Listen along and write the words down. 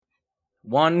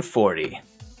140.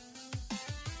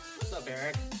 What's up,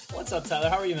 Eric? What's up, Tyler?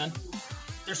 How are you, man?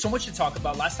 There's so much to talk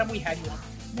about. Last time we had you on,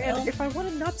 man, if I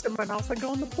wanted nuts in my mouth, I'd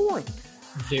go on the porn.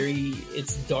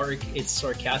 It's dark, it's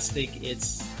sarcastic,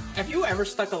 Have you ever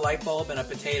stuck a light bulb in a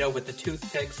potato with the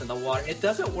toothpicks and the water? It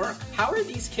doesn't work. How are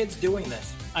these kids doing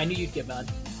this? I knew you'd get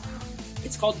mad.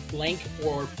 It's called blank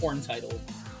or porn title.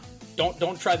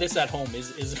 Don't try this at home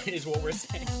is what we're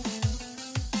saying.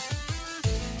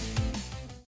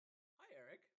 Hi,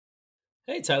 Eric.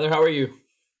 Hey, Tyler, how are you?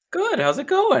 Good. How's it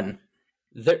going?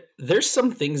 There's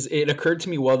some things, it occurred to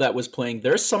me while that was playing,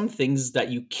 there's some things that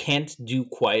you can't do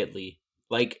quietly.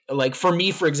 Like for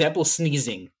me, for example,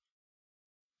 sneezing.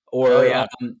 Or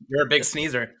You're a big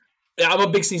sneezer. I'm a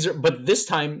big sneezer, but this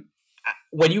time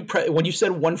when you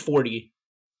said 140,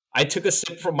 I took a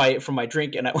sip from my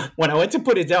drink, and when I went to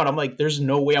put it down, I'm like, there's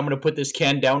no way I'm going to put this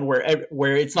can down where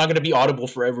it's not going to be audible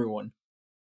for everyone.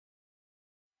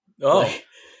 Oh.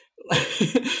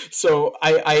 So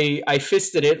I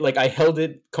fisted it, like I held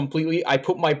it completely. I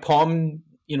put my palm,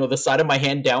 the side of my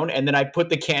hand down, and then I put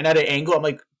the can at an angle. I'm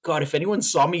like, God, if anyone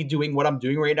saw me doing what I'm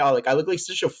doing right now, like I look like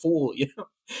such a fool,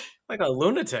 Like a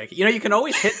lunatic. You can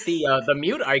always hit the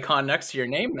mute icon next to your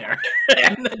name there.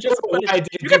 And then just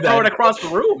you can throw it across the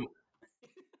room.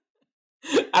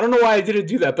 I don't know why I didn't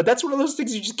do that, but that's one of those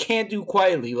things you just can't do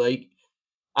quietly. Like,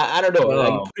 I don't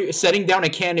know. Like, setting down a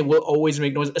can, it will always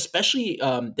make noise, especially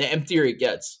the emptier it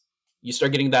gets. You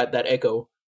start getting that echo.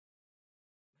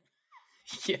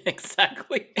 Yeah,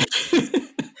 exactly.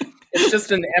 It's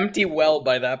just an empty well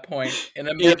by that point in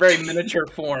a very miniature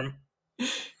form.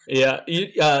 Yeah.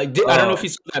 I don't know if you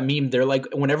saw that meme. They're like,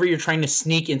 whenever you're trying to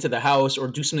sneak into the house or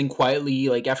do something quietly,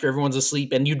 like after everyone's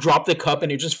asleep, and you drop the cup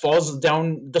and it just falls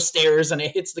down the stairs and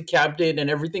it hits the cabinet and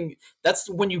everything, that's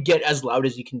when you get as loud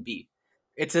as you can be.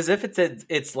 It's as if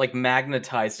it's like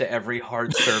magnetized to every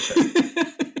hard surface.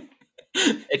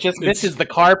 It just misses the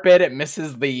carpet. It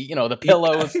misses the the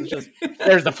pillows. It's just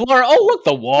there's the floor. Oh, look,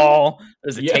 the wall.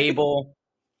 There's a table.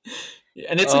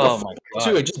 And it's like a football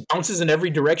too. It just bounces in every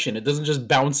direction. It doesn't just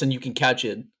bounce and you can catch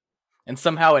it. And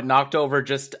somehow it knocked over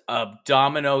just a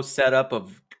domino setup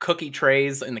of cookie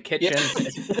trays in the kitchen. Yeah.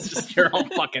 It's just you're all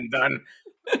fucking done.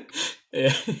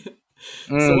 Yeah.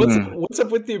 So what's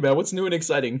up with you, man? What's new and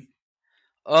exciting?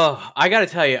 Oh, I gotta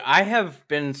tell you, I have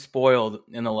been spoiled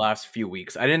in the last few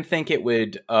weeks. I didn't think it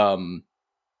would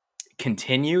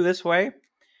continue this way,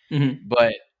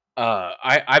 but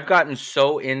I've gotten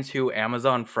so into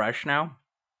Amazon Fresh now.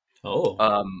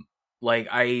 Oh, like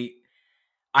I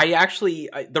actually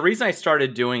the reason I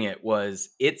started doing it was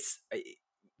it's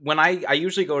when I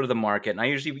usually go to the market and I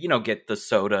usually get the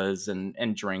sodas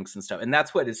and drinks and stuff, and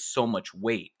that's what is so much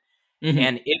weight,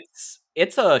 and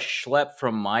it's a schlep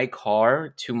from my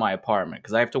car to my apartment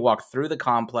because I have to walk through the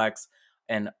complex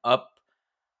and up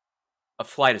a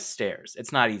flight of stairs.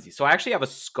 It's not easy. So I actually have a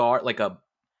scar, like I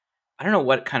don't know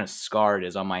what kind of scar it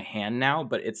is on my hand now,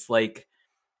 but it's like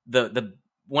the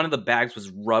one of the bags was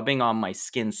rubbing on my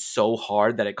skin so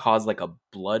hard that it caused like a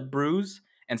blood bruise.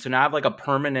 And so now I have like a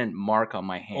permanent mark on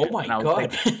my hand. Oh my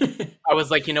God. I was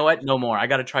like, you know what? No more. I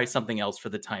got to try something else for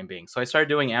the time being. So I started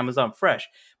doing Amazon Fresh.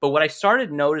 But what I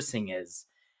started noticing is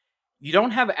you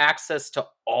don't have access to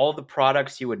all the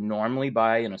products you would normally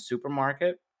buy in a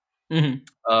supermarket.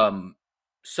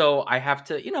 So I have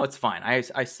to, it's fine.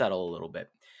 I settle a little bit.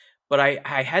 But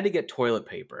I had to get toilet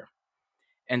paper.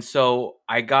 And so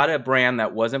I got a brand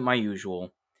that wasn't my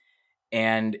usual.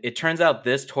 And it turns out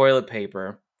this toilet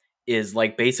paper is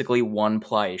like basically one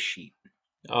ply a sheet.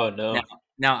 Oh no.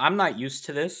 Now I'm not used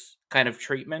to this kind of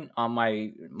treatment on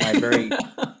my very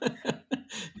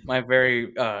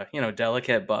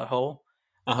delicate butthole.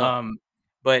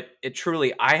 But it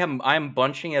truly I'm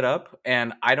bunching it up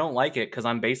and I don't like it because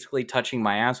I'm basically touching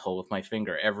my asshole with my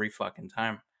finger every fucking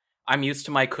time. I'm used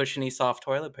to my cushiony soft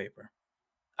toilet paper.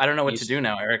 I don't know what to do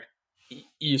now, Eric.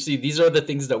 You see, these are the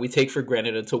things that we take for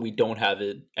granted until we don't have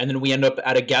it. And then we end up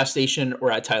at a gas station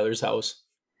or at Tyler's house.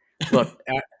 Look,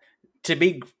 to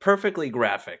be perfectly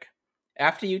graphic,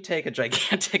 after you take a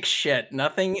gigantic shit,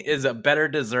 nothing is a better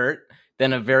dessert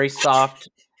than a very soft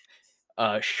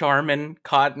Charmin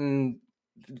cotton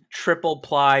triple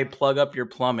ply plug up your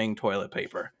plumbing toilet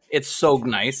paper. It's so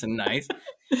nice and nice.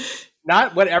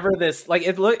 Not whatever this like.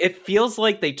 It feels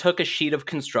like they took a sheet of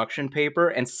construction paper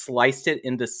and sliced it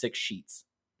into 6 sheets.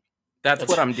 That's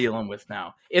what I'm dealing with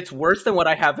now. It's worse than what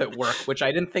I have at work, which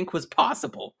I didn't think was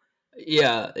possible.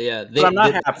 Yeah. But I'm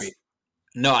not happy.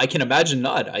 No, I can imagine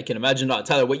not.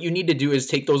 Tyler, what you need to do is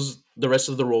take the rest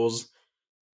of the rolls,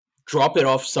 drop it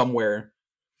off somewhere,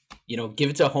 give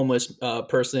it to a homeless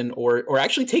person, or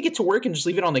actually take it to work and just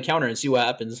leave it on the counter and see what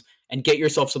happens, and get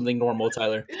yourself something normal,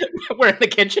 Tyler. We're in the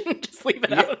kitchen. Just leave it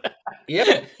Yeah. out.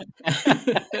 Yeah.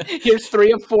 Here's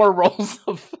 3 or 4 rolls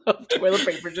of toilet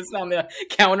paper just on the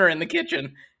counter in the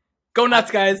kitchen. Go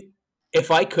nuts, guys.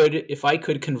 If I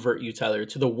could convert you, Tyler,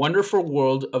 to the wonderful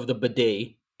world of the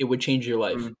bidet, it would change your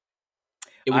life.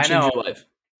 It would I change know. your life.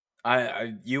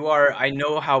 I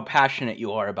know how passionate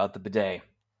you are about the bidet.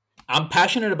 I'm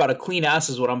passionate about a clean ass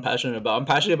is what I'm passionate about. I'm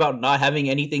passionate about not having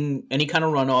any kind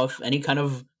of runoff, any kind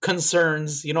of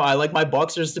concerns. I like my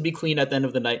boxers to be clean at the end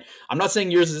of the night. I'm not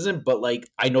saying yours isn't, but like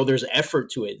I know there's effort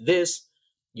to it. This,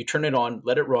 you turn it on,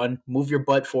 let it run, move your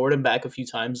butt forward and back a few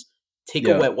times, take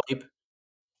a wet wipe,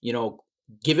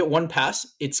 give it one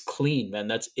pass. It's clean, man.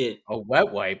 That's it. A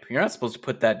wet wipe? You're not supposed to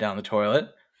put that down the toilet.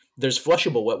 There's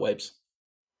flushable wet wipes.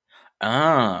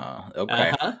 Ah,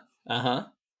 okay.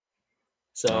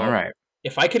 So, all right.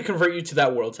 If I could convert you to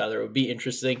that world, Tyler, it would be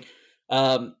interesting.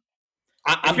 I'm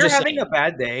if you're just having saying, a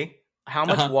bad day, how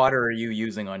much water are you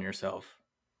using on yourself?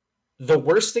 The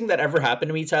worst thing that ever happened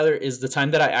to me, Tyler, is the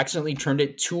time that I accidentally turned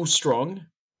it too strong.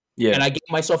 Yeah. And I gave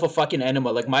myself a fucking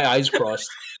enema, like my eyes crossed.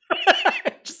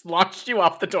 Just launched you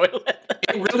off the toilet.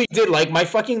 It really did. Like my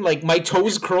fucking, like my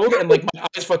toes curled and like my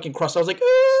eyes fucking crossed. I was like,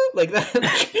 like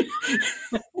that.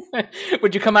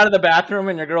 Would you come out of the bathroom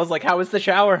and your girl's like, how was the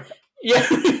shower? Yeah.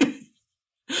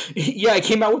 Yeah, I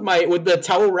came out with the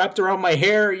towel wrapped around my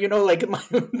hair, like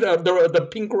the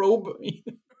pink robe.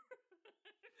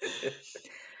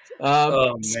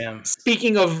 Oh man.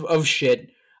 Speaking of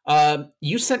shit,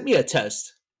 you sent me a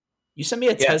test. You sent me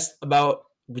a test about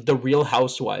the Real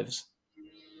Housewives.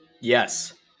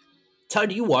 Yes. Tyler,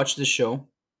 do you watch this show?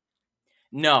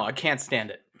 No, I can't stand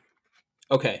it.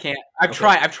 Okay. Can't. I've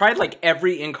tried like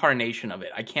every incarnation of it.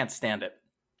 I can't stand it.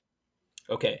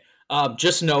 Okay.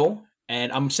 Just know,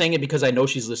 and I'm saying it because I know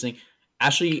she's listening.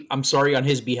 Ashley, I'm sorry on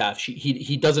his behalf.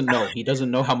 He doesn't know. He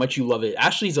doesn't know how much you love it.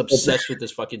 Ashley's obsessed with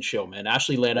this fucking show, man.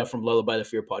 Ashley Lana from Lullaby the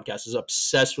Fear podcast is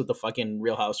obsessed with the fucking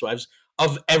Real Housewives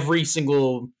of every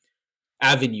single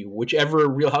avenue. Whichever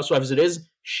Real Housewives it is,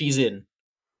 she's in.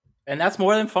 And that's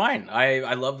more than fine.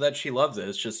 I love that she loves it.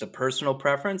 It's just a personal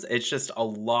preference. It's just a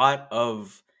lot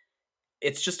of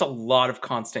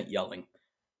constant yelling.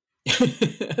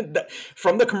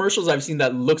 From the commercials I've seen,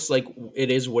 that looks like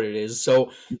it is what it is.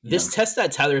 So this test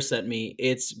that Tyler sent me,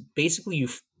 it's basically you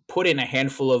put in a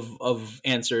handful of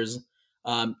answers.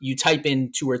 You type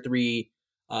in 2 or 3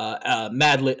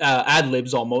 ad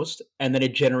libs almost, and then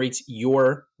it generates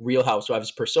your Real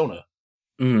Housewives persona.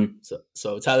 Mm-hmm.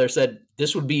 So Tyler said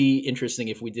this would be interesting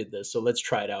if we did this. So let's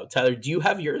try it out. Tyler, do you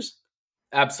have yours?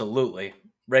 Absolutely.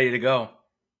 Ready to go.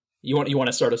 You want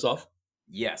to start us off?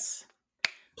 Yes.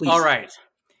 Please. All right.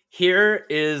 Here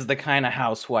is the kind of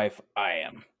housewife I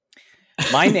am.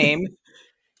 My name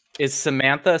is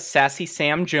Samantha Sassy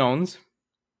Sam Jones.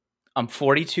 I'm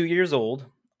 42 years old.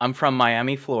 I'm from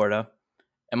Miami, Florida.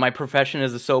 And my profession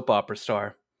is a soap opera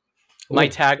star. Ooh. My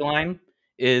tagline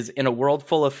is, in a world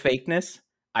full of fakeness,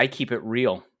 I keep it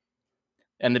real.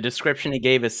 And the description he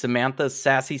gave is Samantha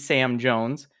Sassy Sam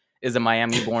Jones is a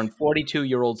Miami-born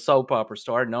 42-year-old soap opera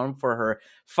star known for her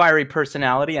fiery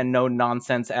personality and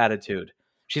no-nonsense attitude.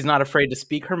 She's not afraid to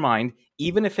speak her mind,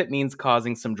 even if it means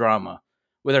causing some drama.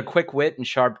 With her quick wit and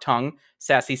sharp tongue,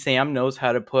 Sassy Sam knows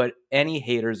how to put any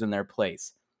haters in their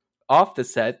place. Off the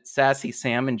set, Sassy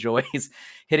Sam enjoys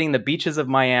hitting the beaches of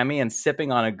Miami and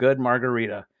sipping on a good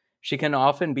margarita. She can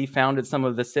often be found at some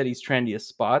of the city's trendiest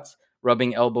spots,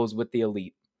 rubbing elbows with the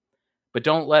elite. But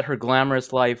don't let her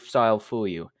glamorous lifestyle fool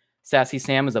you. Sassy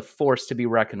Sam is a force to be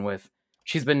reckoned with.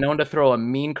 She's been known to throw a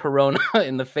mean Corona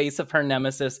in the face of her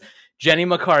nemesis, Jenny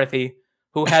McCarthy,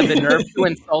 who had the nerve to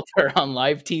insult her on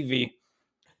live TV.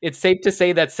 It's safe to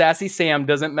say that Sassy Sam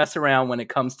doesn't mess around when it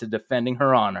comes to defending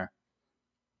her honor.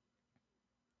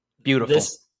 Beautiful.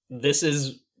 This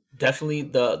is definitely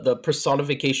the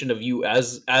personification of you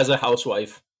as a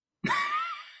housewife.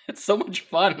 It's so much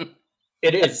fun.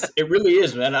 It is. It really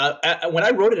is, man. When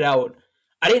I wrote it out,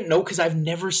 I didn't know because I've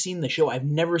never seen the show. I've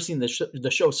never seen the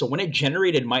show. So when it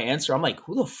generated my answer, I'm like,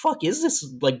 who the fuck is this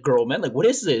like girl, man? Like, what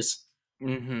is this?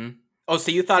 Mm-hmm. Oh,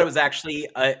 so you thought it was actually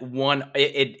one?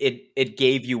 It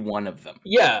gave you one of them.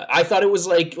 Yeah, I thought it was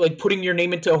like putting your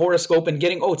name into a horoscope and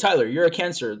getting, oh, Tyler, you're a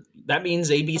Cancer. That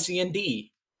means A, B, C, and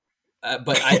D.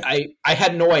 But I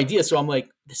had no idea. So I'm like,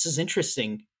 this is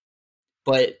interesting.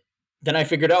 But then I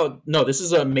figured out, no, this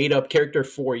is a made up character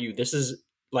for you. This is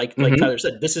like Tyler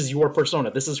said, this is your persona.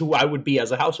 This is who I would be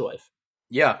as a housewife.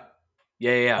 Yeah.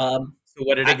 So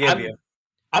what did it give you?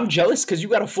 I'm jealous because you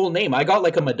got a full name. I got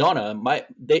like a Madonna. My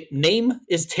name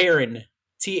is Taryn.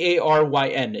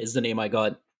 Taryn is the name I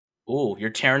got. Ooh, you're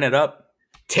tearing it up.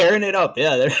 Tearing it up,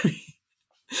 yeah.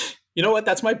 You know what?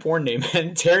 That's my porn name,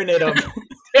 man. Tearing it up.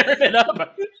 Tearing it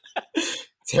up.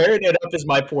 Tearing it up is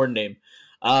my porn name.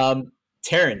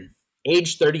 Taryn,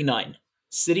 age 39,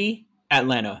 city,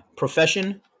 Atlanta,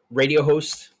 profession, radio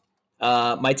host.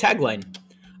 My tagline,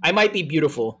 I might be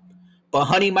beautiful, but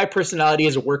honey, my personality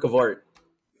is a work of art.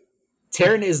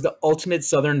 Taryn is the ultimate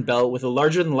Southern belle with a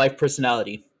larger-than-life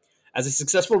personality. As a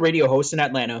successful radio host in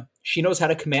Atlanta, she knows how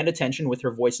to command attention with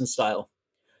her voice and style.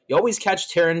 You always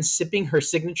catch Taryn sipping her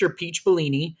signature peach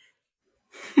Bellini.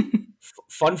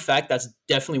 Fun fact, that's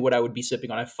definitely what I would be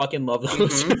sipping on. I fucking love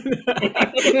those.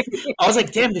 I was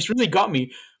like, damn, this really got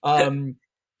me.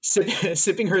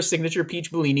 Sipping her signature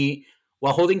peach Bellini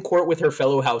while holding court with her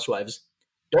fellow housewives.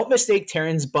 Don't mistake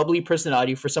Taryn's bubbly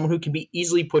personality for someone who can be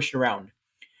easily pushed around.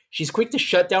 She's quick to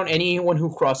shut down anyone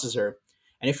who crosses her.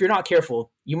 And if you're not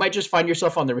careful, you might just find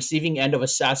yourself on the receiving end of a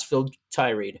sass-filled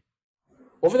tirade.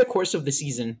 Over the course of the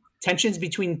season, tensions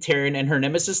between Taryn and her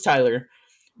nemesis Tyler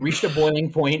reached a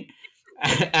boiling point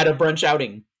at a brunch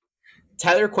outing.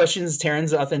 Tyler questions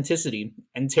Taryn's authenticity,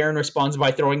 and Taryn responds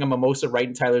by throwing a mimosa right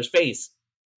in Tyler's face.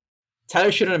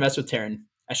 Tyler shouldn't have messed with Taryn,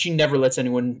 as she never lets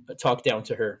anyone talk down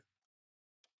to her.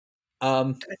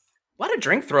 A lot of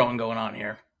drink throwing going on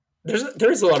here.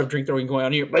 There's a lot of drink throwing going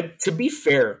on here, but to be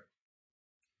fair,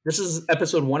 this is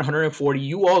episode 140.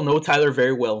 You all know Tyler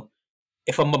very well.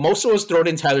 If a mimosa was thrown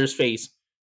in Tyler's face,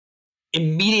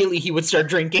 immediately he would start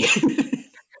drinking.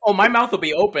 Oh, my mouth will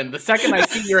be open the second I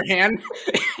see your hand.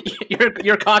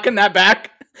 You're cocking that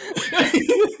back.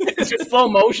 It's just slow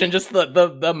motion. Just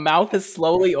the mouth is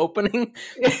slowly opening.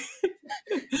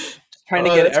 Just trying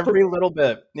to get every little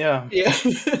bit. Yeah.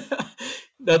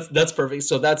 That's perfect.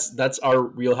 So that's our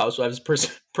Real Housewives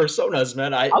personas,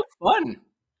 man. How fun!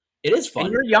 It is fun.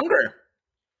 And you're younger.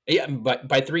 Yeah,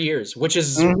 by 3 years, which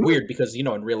is weird because in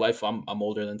real life I'm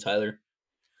older than Tyler.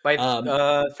 By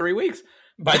 3 weeks.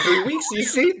 By 3 weeks, you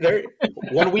see, there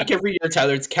 1 week every year,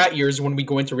 Tyler. It's cat years when we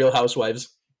go into Real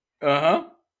Housewives. Oh,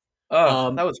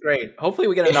 that was great. Hopefully,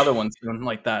 we get another one soon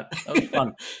like that. That was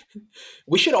fun.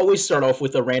 We should always start off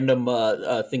with a random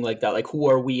thing like that, like who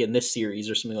are we in this series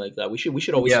or something like that. We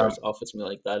should always start off with something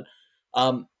like that.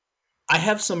 I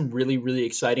have some really, really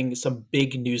exciting, some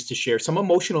big news to share, some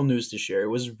emotional news to share. It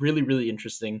was really, really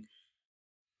interesting.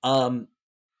 And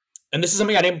this is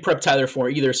something I didn't prep Tyler for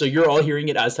either, so you're all hearing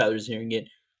it as Tyler's hearing it.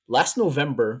 Last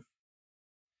November,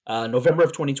 November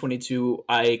of 2022,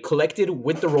 I collected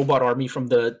with the Robot Army from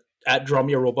the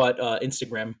 @DrawMeARobot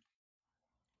Instagram.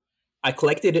 I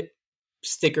collected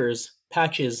stickers,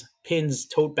 patches, pins,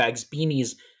 tote bags,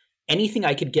 beanies, anything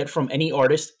I could get from any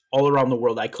artist all around the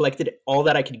world. I collected all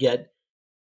that I could get.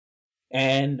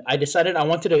 And I decided I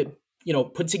wanted to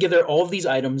put together all of these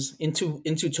items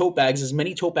into tote bags, as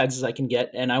many tote bags as I can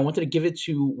get. And I wanted to give it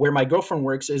to where my girlfriend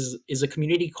works is a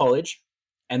community college,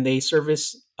 and they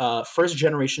service first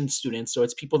generation students. So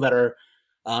it's people that are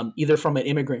either from an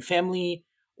immigrant family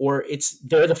or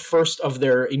they're the first of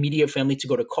their immediate family to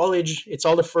go to college. It's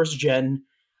all the first gen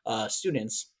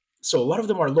students. So a lot of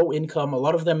them are low income. A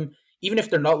lot of them, even if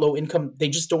they're not low income, they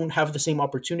just don't have the same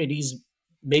opportunities,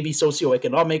 maybe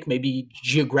socioeconomic, maybe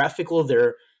geographical.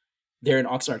 They're in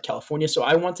Oxnard, California. So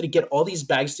I wanted to get all these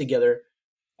bags together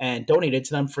and donate it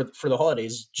to them for the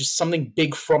holidays. Just something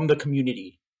big from the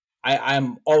community.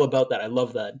 I'm all about that. I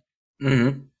love that.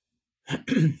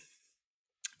 Mm-hmm.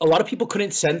 A lot of people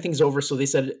couldn't send things over, so they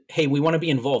said, "Hey, we want to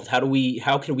be involved. How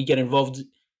can we get involved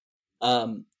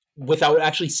without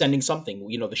actually sending something?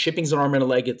 The shipping's an arm and a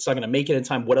leg. It's not going to make it in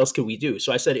time. What else could we do?"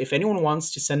 So I said, if anyone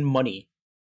wants to send money,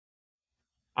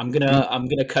 I'm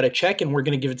gonna cut a check and we're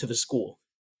gonna give it to the school,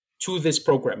 to this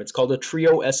program. It's called a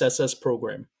Trio SSS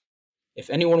program.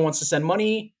 If anyone wants to send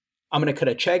money, I'm going to cut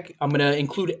a check. I'm going to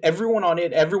include everyone on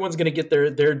it. Everyone's going to get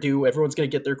their due. Everyone's going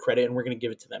to get their credit, and we're going to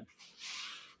give it to them.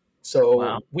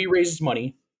 So we raised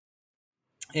money,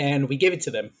 and we gave it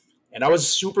to them. And I was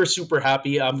super, super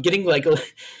happy. I'm getting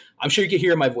I'm sure you can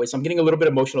hear in my voice, I'm getting a little bit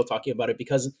emotional talking about it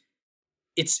because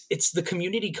it's the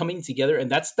community coming together, and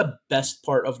that's the best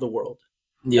part of the world.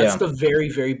 Yeah. That's the very,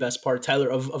 very best part, Tyler,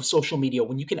 of social media,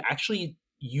 when you can actually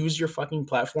use your fucking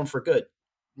platform for good.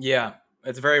 Yeah,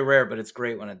 it's very rare, but it's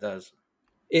great when it does.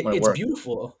 It's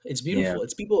beautiful. It's beautiful. Yeah.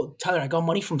 It's people, Tyler, I got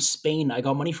money from Spain. I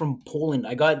got money from Poland.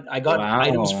 I got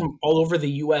items from all over the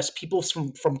US. People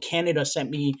from Canada sent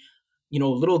me,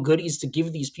 little goodies to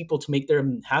give these people to make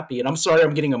them happy. And I'm sorry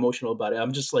I'm getting emotional about it.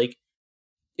 I'm just like,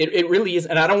 it really is.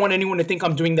 And I don't want anyone to think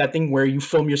I'm doing that thing where you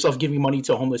film yourself giving money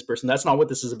to a homeless person. That's not what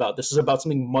this is about. This is about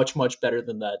something much, much better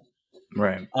than that.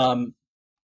 Right.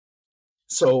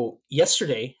 So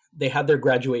yesterday, they had their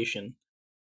graduation,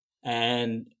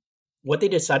 and what they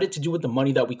decided to do with the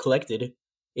money that we collected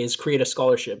is create a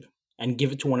scholarship and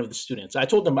give it to one of the students. I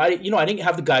told them, I didn't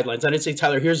have the guidelines. I didn't say,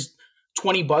 Tyler, here's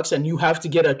 $20 and you have to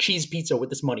get a cheese pizza with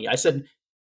this money. I said,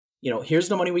 here's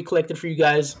the money we collected for you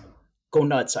guys. Go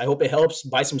nuts. I hope it helps.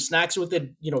 Buy some snacks with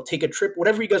it, take a trip,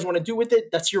 whatever you guys want to do with it.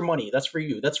 That's your money. That's for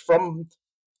you. That's from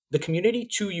the community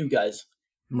to you guys.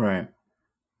 Right.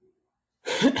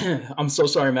 I'm so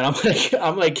sorry, man.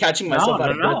 I'm like catching myself out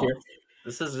of breath here.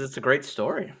 It's a great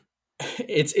story.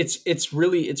 It's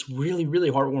really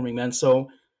really heartwarming, man. So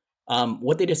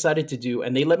what they decided to do,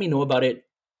 and they let me know about it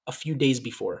a few days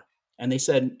before, and they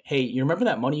said, hey, you remember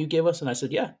that money you gave us? And I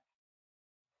said, yeah.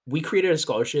 We created a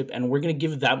scholarship and we're going to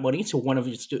give that money to one of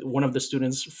the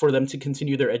students for them to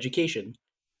continue their education.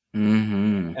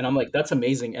 Mm-hmm. And I'm like, that's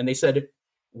amazing. And they said,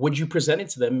 would you present it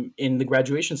to them in the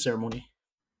graduation ceremony?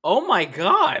 Oh my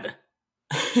God.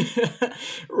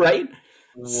 Right?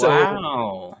 Wow.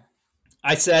 So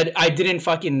I said, they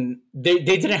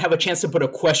didn't have a chance to put a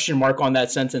question mark on that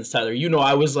sentence, Tyler.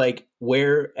 I was like,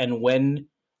 where and when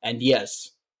and yes.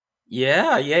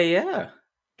 Yeah.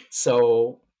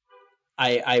 So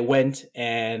I went,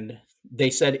 and they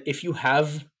said, if you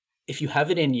have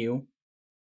it in you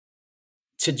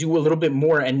to do a little bit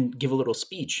more and give a little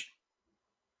speech.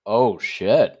 Oh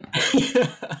shit.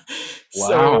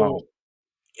 So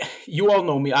you all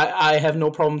know me. I have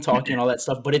no problem talking and all that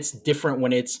stuff, but it's different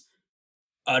when it's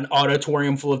an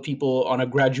auditorium full of people on a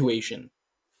graduation.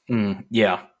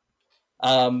 Yeah.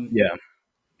 Yeah.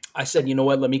 I said, you know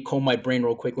what? Let me comb my brain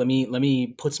real quick. Let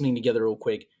me put something together real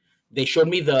quick. They showed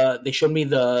me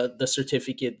the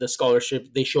certificate, the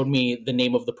scholarship. They showed me the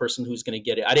name of the person who's going to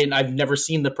get it. I've never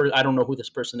seen the person. I don't know who this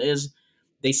person is.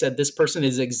 They said this person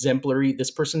is exemplary.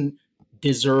 This person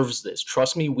deserves this.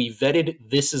 Trust me, we vetted.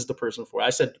 This is the person for it. I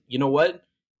said, you know what?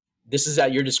 This is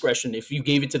at your discretion. If you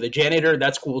gave it to the janitor,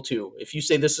 that's cool too. If you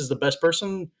say this is the best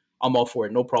person, I'm all for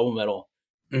it. No problem at all.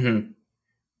 Mm-hmm.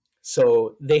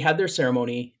 So they had their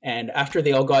ceremony, and after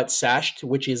they all got sashed,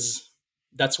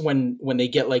 that's when they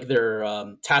get like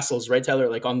their tassels, right, Tyler,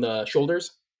 like on the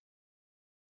shoulders.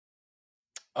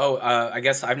 Oh, I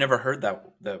guess I've never heard that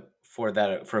for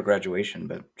a graduation,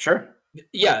 but sure.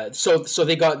 Yeah, so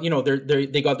they got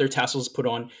they got their tassels put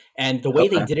on, and the way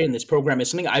they did it in this program is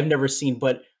something I've never seen.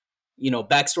 But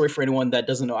backstory for anyone that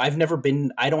doesn't know, I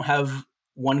don't have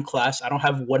one class, I don't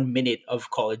have 1 minute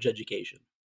of college education,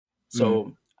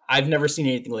 so I've never seen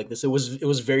anything like this. It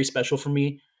was very special for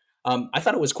me. I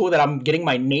thought it was cool that I'm getting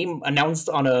my name announced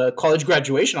on a college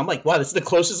graduation. I'm like, wow, this is the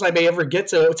closest I may ever get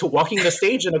to walking the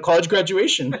stage in a college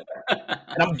graduation,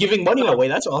 and I'm giving money away.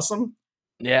 That's awesome.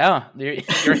 Yeah, you're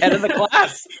head of the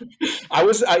class. I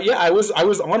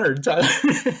was honored.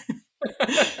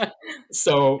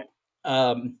 So,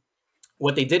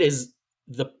 what they did is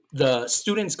the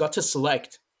students got to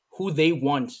select who they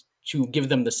want to give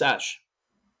them the sash.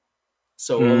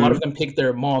 So a lot of them picked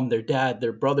their mom, their dad,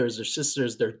 their brothers, their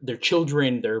sisters, their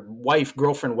children, their wife,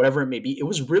 girlfriend, whatever it may be. It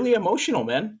was really emotional,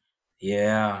 man.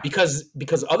 Yeah. Because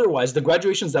otherwise, the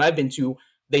graduations that I've been to,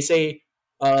 they say,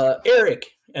 Arik,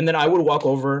 and then I would walk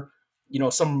over,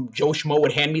 some Joe Schmo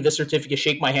would hand me the certificate,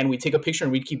 shake my hand, we'd take a picture,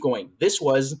 and we'd keep going. This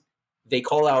was, they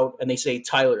call out and they say,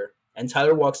 Tyler, and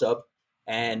Tyler walks up,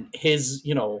 and his,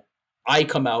 eye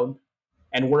come out,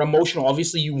 and we're emotional.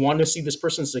 Obviously, you want to see this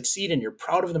person succeed, and you're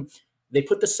proud of them. They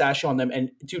put the sash on them,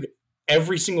 and dude,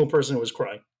 every single person was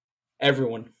crying.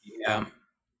 Everyone. Yeah.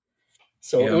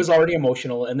 So it was already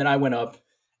emotional, and then I went up,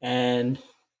 and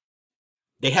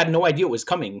they had no idea it was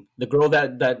coming. The girl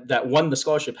that won the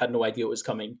scholarship had no idea it was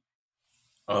coming.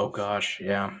 Oh gosh,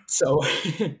 yeah. So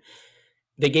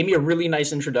they gave me a really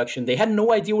nice introduction. They had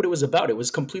no idea what it was about. It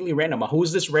was completely random.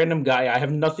 Who's this random guy? I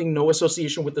have no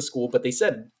association with the school, but they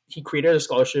said he created a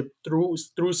scholarship through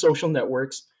social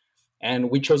networks,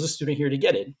 and we chose a student here to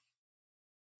get it.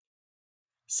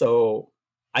 So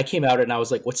I came out and I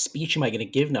was like, what speech am I going to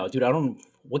give now? Dude,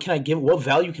 what can I give? What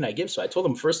value can I give? So I told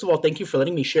them, first of all, thank you for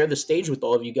letting me share the stage with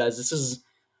all of you guys. This is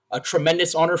a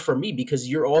tremendous honor for me because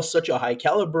you're all such a high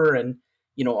caliber, and,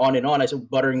 on and on. I said,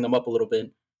 buttering them up a little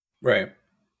bit. Right.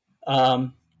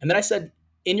 And then I said,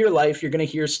 in your life, you're going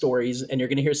to hear stories and you're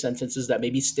going to hear sentences that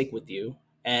maybe stick with you.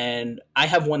 And I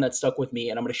have one that stuck with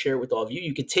me, and I'm going to share it with all of you.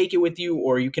 You could take it with you,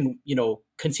 or you can,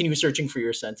 continue searching for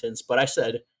your sentence. But I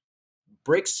said,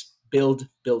 bricks build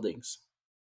buildings.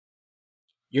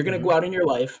 You're going to go out in your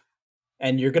life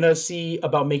and you're going to see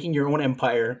about making your own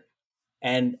empire,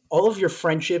 and all of your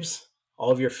friendships,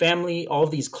 all of your family, all of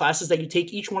these classes that you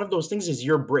take, each one of those things is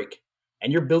your brick,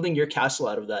 and you're building your castle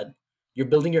out of that. You're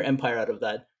building your empire out of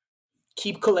that.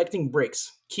 Keep collecting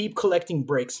bricks. Keep collecting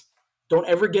bricks. don't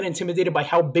ever get intimidated by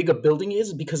how big a building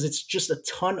is, because it's just a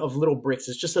ton of little bricks.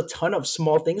 It's just a ton of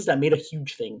small things that made a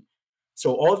huge thing.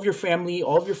 So all of your family,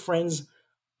 all of your friends,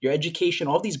 your education,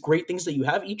 all these great things that you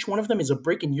have, each one of them is a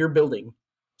brick in your building.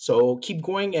 So keep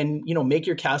going and, make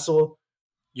your castle.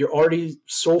 You're already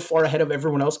so far ahead of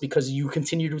everyone else because you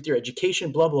continued with your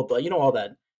education, blah, blah, blah, all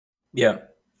that. Yeah.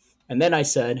 And then I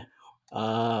said,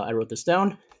 I wrote this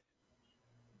down.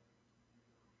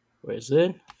 Where is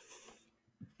it?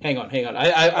 Hang on.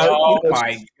 Oh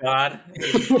my God.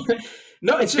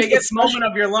 No, it's the biggest moment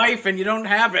of your life and you don't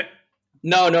have it.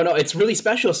 No. It's really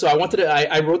special. So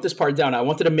I wrote this part down. I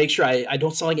wanted to make sure I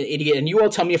don't sound like an idiot. And you all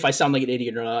tell me if I sound like an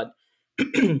idiot or not.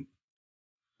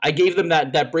 I gave them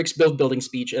that bricks building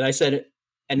speech. And I said,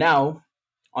 and now,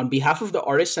 on behalf of the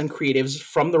artists and creatives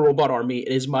from the Robot Army,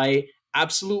 it is my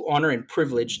absolute honor and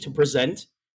privilege to present.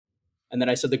 And then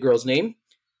I said the girl's name,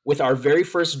 with our very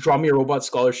first Draw Me a Robot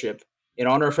scholarship, in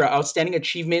honor of her outstanding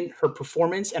achievement, her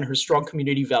performance, and her strong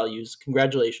community values.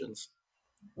 Congratulations.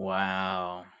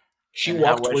 Wow. She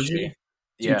walked towards me.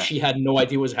 Dude, she had no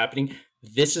idea what was happening.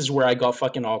 This is where I got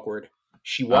fucking awkward.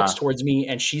 She walks towards me,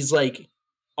 and she's like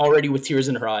already with tears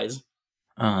in her eyes.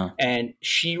 And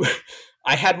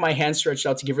I had my hand stretched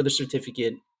out to give her the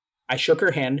certificate. I shook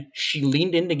her hand. She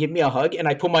leaned in to give me a hug, and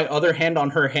I put my other hand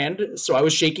on her hand. So I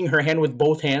was shaking her hand with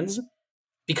both hands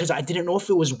because I didn't know if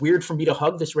it was weird for me to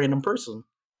hug this random person.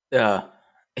 Yeah.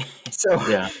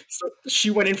 So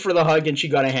she went in for the hug and she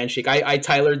got a handshake. I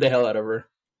Tylered the hell out of her.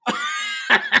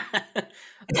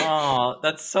 Oh,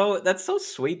 that's so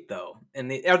sweet though.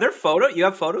 And are there photos? You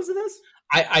have photos of this?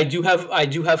 I do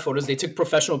have photos. They took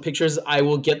professional pictures. I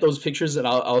will get those pictures and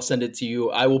I'll send it to you.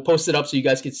 I will post it up so you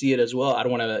guys can see it as well. I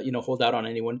don't want to hold out on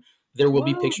anyone. There will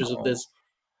be pictures of this.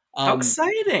 How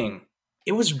exciting!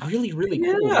 It was really, really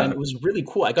cool, man. It was really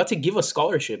cool. I got to give a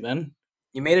scholarship, man.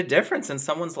 You made a difference in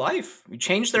someone's life. You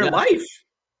changed their life.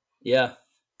 Yeah,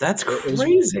 that's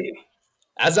crazy.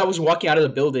 As I was walking out of the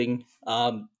building,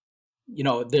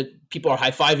 the people are high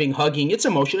fiving, hugging. It's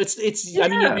emotional. It's. I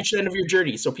mean, you reach the end of your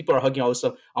journey, so people are hugging all this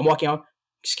stuff. I'm walking out.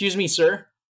 Excuse me, sir.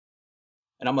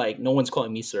 And I'm like, no one's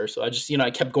calling me sir. So I just,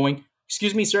 I kept going.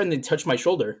 Excuse me, sir, and they touched my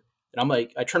shoulder. And I'm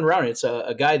like, I turned around and it's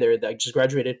a guy there that just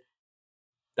graduated.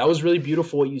 That was really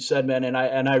beautiful what you said, man. And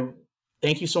I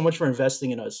thank you so much for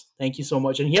investing in us. Thank you so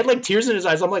much. And he had like tears in his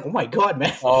eyes. I'm like, oh my God,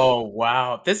 man. Oh,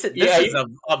 wow. This is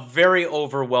a very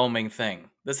overwhelming thing.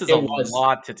 This is a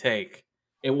lot to take.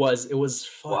 It was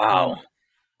fun. Wow.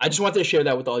 I just wanted to share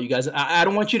that with all you guys. I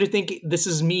don't want you to think this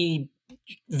is me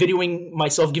videoing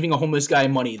myself giving a homeless guy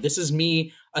money. This is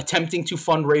me attempting to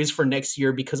fundraise for next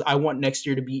year because I want next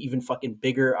year to be even fucking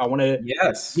bigger. I want to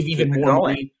give even more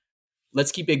money.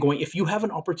 Let's keep it going. If you have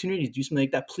an opportunity to do something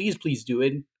like that, please do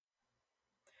it.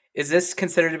 Is this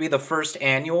considered to be the first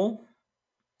annual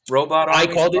Robot Army?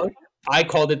 I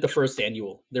called it the first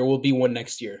annual. There will be one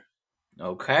next year.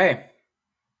 Okay.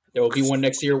 There will be one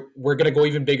next year. We're going to go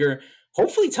even bigger.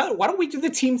 Hopefully, Tyler, why don't we do the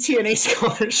Team TNA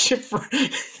scholarship for...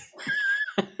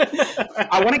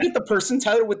 I want to get the person,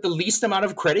 Tyler, with the least amount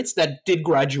of credits that did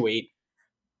graduate.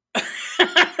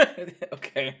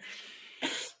 Okay.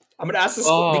 I'm going to ask this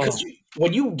because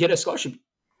when you get a scholarship,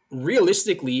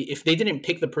 realistically, if they didn't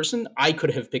pick the person, I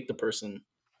could have picked the person.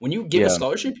 When you give a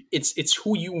scholarship, it's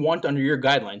who you want under your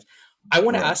guidelines. I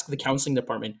want to ask the counseling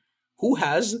department, who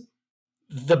has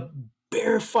the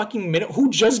bare fucking minute,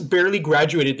 who just barely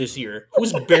graduated this year,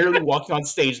 who's barely walking on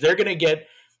stage? They're going to get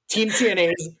Team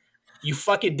TNA's "You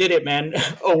fucking did it, man"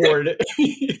 award.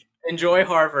 Enjoy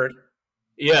Harvard.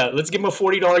 Yeah, let's give him a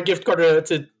 $40 gift card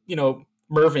to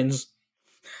Mervin's.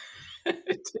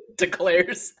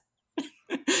 Declares.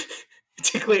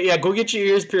 Yeah, go get your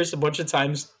ears pierced a bunch of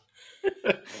times.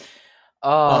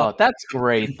 That's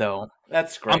great though.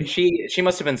 That's great. She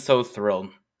must have been so thrilled.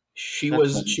 She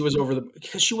was over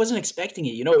because she wasn't expecting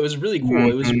it. It was really cool. Mm-hmm.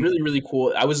 It was really, really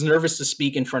cool. I was nervous to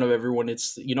speak in front of everyone.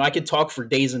 It's I could talk for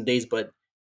days and days, but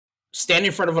stand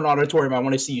in front of an auditorium, I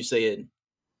want to see you say it.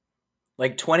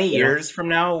 Like 20 years from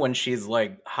now, when she's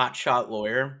like hotshot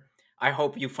lawyer, I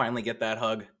hope you finally get that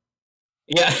hug.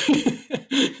 Yeah.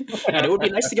 And it would be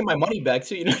nice to get my money back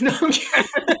too, No.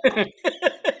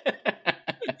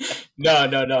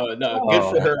 Good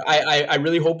for her. I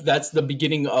really hope that's the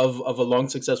beginning of a long,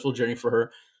 successful journey for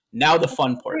her. Now the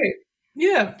fun part. Great.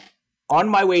 Yeah. On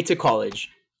my way to college,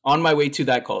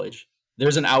 that college,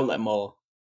 there's an outlet mall.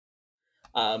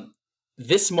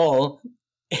 This mall,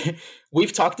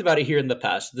 we've talked about it here in the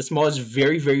past. This mall is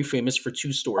very, very famous for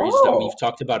two stories that we've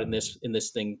talked about in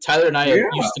this thing. Tyler and I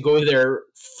used to go there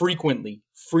frequently.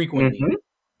 Mm-hmm.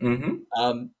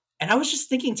 And I was just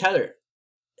thinking, Tyler,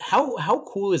 how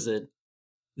cool is it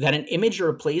that an image or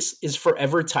a place is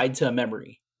forever tied to a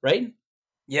memory, right?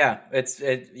 Yeah, it's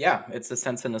a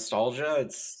sense of nostalgia.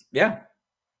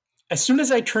 As soon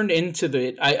as I turned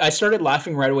into I started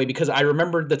laughing right away because I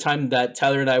remembered the time that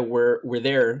Tyler and I were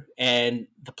there, and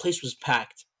the place was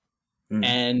packed, Mm.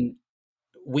 and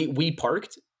we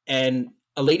parked, and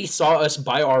a lady saw us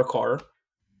by our car,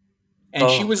 and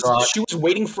she Oh was God. she was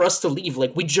waiting for us to leave.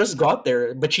 Like, we just got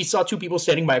there, but she saw two people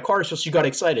standing by a car, so she got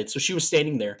excited. So she was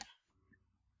standing there.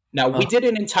 Now we Oh. did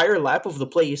an entire lap of the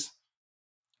place,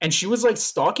 and she was like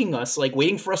stalking us, like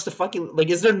waiting for us to fucking like.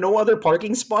 Is there no other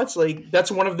parking spots? Like,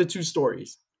 that's one of the two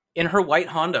stories. In her white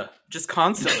Honda, just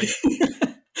constantly.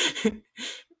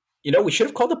 You know, we should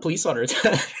have called the police on her.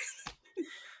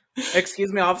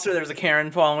 Excuse me, officer. There's a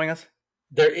Karen following us.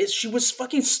 She was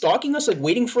fucking stalking us, like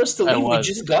waiting for us to leave. We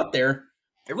just got there.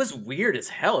 It was weird as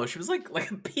hell. She was like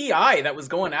a PI that was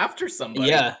going after somebody.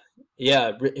 Yeah.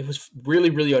 It was really,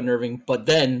 really unnerving. But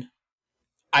then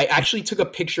I actually took a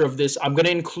picture of this. I'm going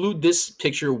to include this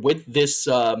picture with this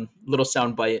little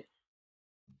soundbite.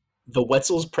 The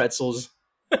Wetzel's Pretzels,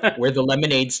 where the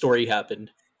lemonade story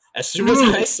happened. As soon as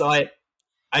I saw it,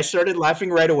 I started laughing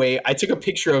right away. I took a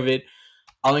picture of it.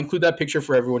 I'll include that picture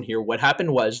for everyone here. What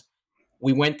happened was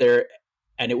we went there,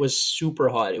 and it was super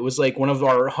hot. It was like one of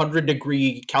our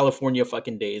 100-degree California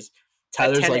fucking days.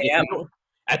 Tyler's like,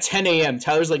 at 10 a.m.,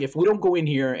 Tyler's like, if we don't go in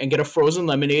here and get a frozen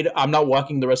lemonade, I'm not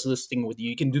walking the rest of this thing with you.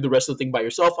 You can do the rest of the thing by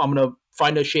yourself. I'm going to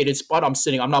find a shaded spot. I'm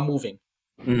sitting. I'm not moving.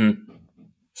 Mm-hmm.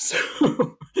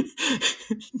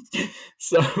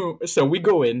 So we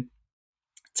go in.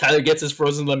 Tyler gets his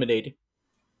frozen lemonade.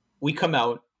 We come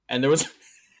out, and there was...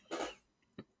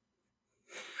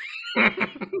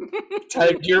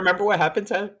 Tyler, do you remember what happened,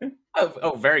 Tyler?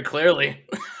 Oh, very clearly.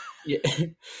 Yeah.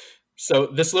 So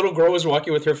this little girl was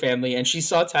walking with her family, and she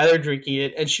saw Tyler drinking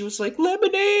it, and she was like,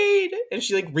 "Lemonade!" And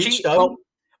she like reached up. Well,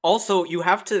 also, you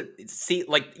have to see,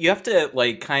 like, you have to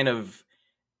like kind of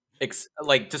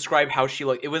describe how she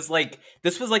looked. It was like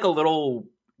this was like a little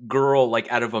girl like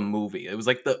out of a movie. It was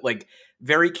like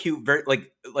very cute, very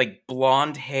like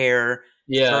blonde hair,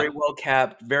 very well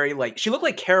kept, very like she looked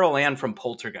like Carol Ann from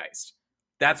Poltergeist.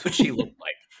 That's what she looked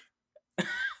like.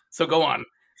 So go on.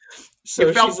 So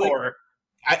you felt for her.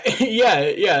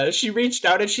 Yeah. She reached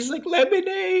out and she's like,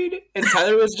 "Lemonade," and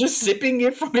Tyler was just sipping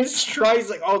it from his straw. He's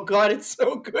like, "Oh God, it's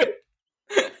so good."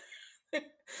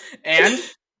 And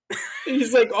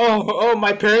he's like, "Oh,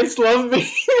 my parents love me."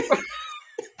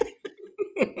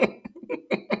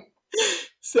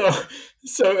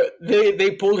 So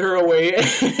they pulled her away,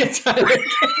 and Tyler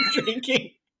kept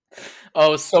drinking.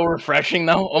 Oh, so refreshing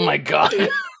though. Oh my God.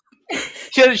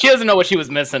 She doesn't know what she was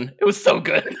missing. It was so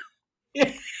good.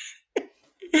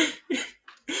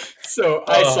 So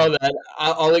I saw that.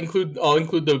 I'll include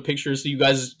the pictures so you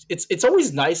guys. It's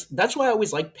always nice. That's why I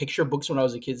always liked picture books when I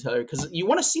was a kid, Tyler, because you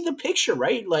want to see the picture,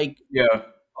 right? Like,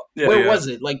 where was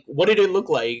it? Like, what did it look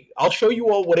like? I'll show you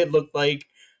all what it looked like.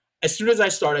 As soon as I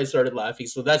started laughing.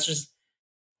 So that's just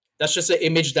an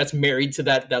image that's married to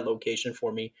that location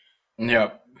for me. Yeah.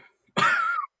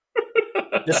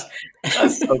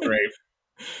 That's so great.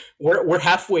 We're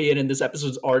halfway in, and this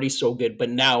episode's already so good. But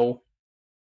now,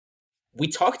 we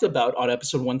talked about on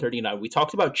episode 139. We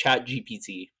talked about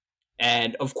Chat-GPT,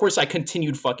 and of course, I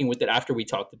continued fucking with it after we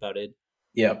talked about it.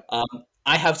 Yeah.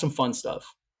 I have some fun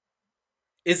stuff.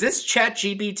 Is this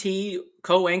Chat-GPT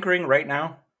co-anchoring right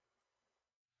now?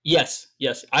 Yes.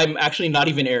 I'm actually not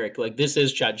even Eric. Like, this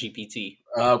is Chat-GPT.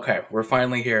 Okay, we're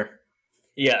finally here.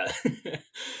 Yeah.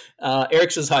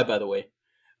 Eric says hi, by the way.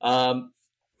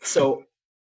 So,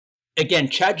 again,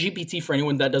 Chat-GPT, for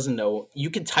anyone that doesn't know, you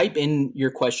can type in your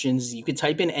questions. You can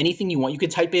type in anything you want. You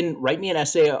could type in, write me an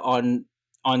essay on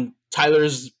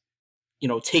Tyler's,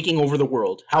 taking over the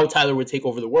world, how Tyler would take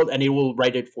over the world, and it will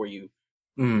write it for you.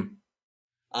 Mm.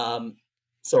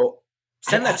 So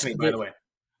send that to me, by the way.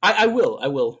 I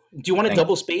will. Do you want a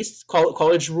double-spaced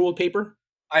college ruled paper?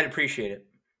 I'd appreciate it.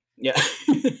 Yeah.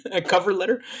 A cover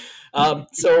letter.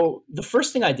 So the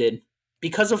first thing I did,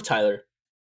 because of Tyler,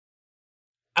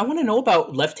 I want to know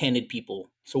about left-handed people.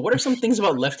 So what are some things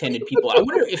about left-handed people? I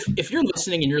wonder if you're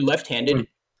listening and you're left-handed,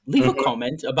 leave a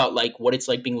comment about like what it's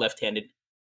like being left-handed.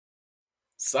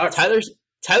 Sucks.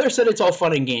 Tyler said it's all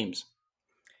fun and games.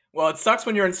 Well, it sucks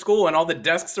when you're in school and all the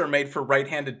desks are made for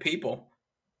right-handed people.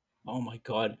 Oh my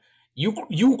God.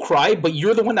 You cry, but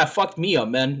you're the one that fucked me up,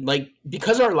 man. Like,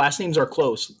 because our last names are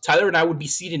close, Tyler and I would be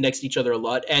seated next to each other a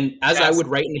lot, and as I would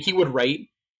write and he would write,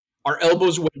 our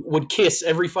elbows would kiss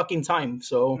every fucking time.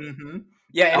 So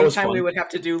yeah, anytime we would have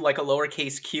to do like a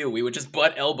lowercase q, we would just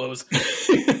butt elbows.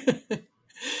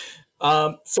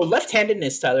 So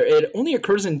left-handedness, Tyler, it only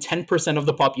occurs in 10% of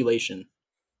the population.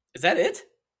 Is that it?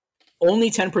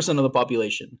 Only 10% of the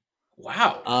population.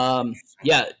 Wow.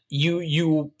 Yeah,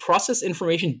 you process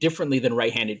information differently than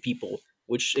right-handed people,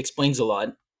 which explains a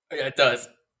lot. Yeah, it does.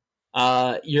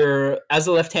 You're, as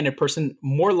a left-handed person,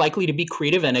 more likely to be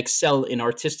creative and excel in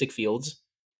artistic fields.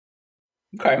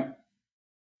 Okay.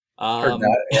 Heard Um,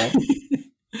 that. Yeah.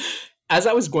 as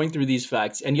I was going through these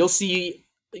facts, and you'll see,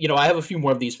 I have a few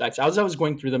more of these facts. As I was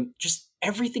going through them, just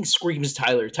everything screams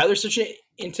Tyler. Tyler's such an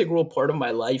integral part of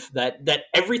my life that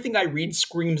everything I read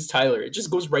screams Tyler. It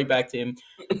just goes right back to him.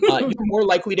 You're more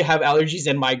likely to have allergies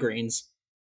and migraines.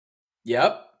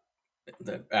 Yep.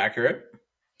 Accurate.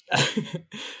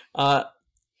 uh,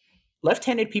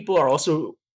 left-handed people are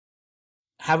also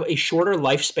have a shorter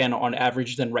lifespan on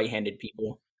average than right-handed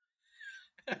people.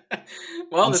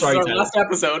 Well, I'm this sorry, is our Tyler. last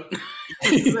episode.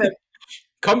 This is it.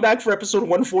 Come back for episode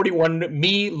 141.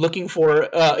 Me looking for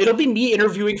it'll be me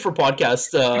interviewing for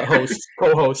podcast hosts,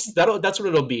 co-hosts. That's what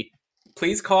it'll be.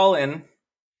 Please call in.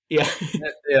 Yeah.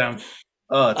 Yeah.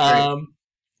 Oh, that's great.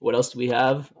 What else do we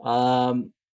have?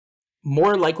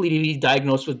 More likely to be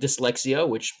diagnosed with dyslexia,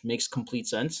 which makes complete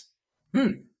sense.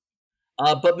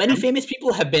 But many famous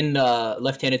people have been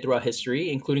left-handed throughout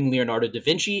history, including Leonardo da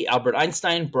Vinci, Albert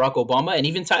Einstein, Barack Obama, and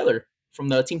even Tyler from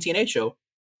the Team TNA show.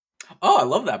 Oh, I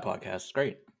love that podcast. It's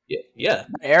great. Yeah.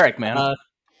 Arik, man.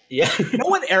 Yeah. You know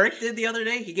what Arik did the other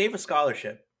day? He gave a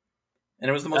scholarship. And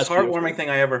it was the most heartwarming thing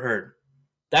I ever heard.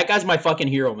 That guy's my fucking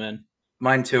hero, man.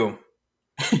 Mine too.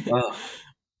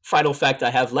 Final fact I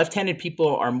have: left-handed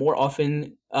people are more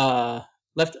often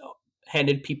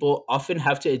left-handed people often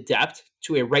have to adapt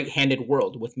to a right-handed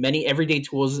world, with many everyday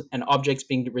tools and objects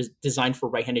being designed for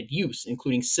right-handed use,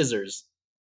 including scissors.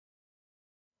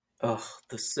 Ugh,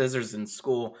 the scissors in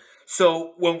school.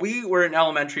 So when we were in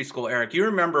elementary school, Arik, you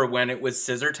remember when it was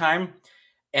scissor time,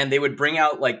 and they would bring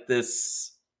out like this.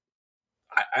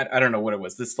 I don't know what it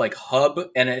was. This like hub,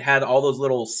 and it had all those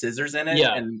little scissors in it.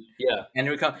 Yeah, and yeah. And it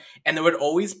would come, and there would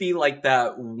always be like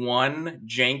that one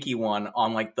janky one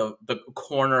on like the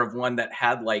corner of one that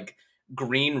had like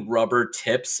green rubber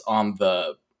tips on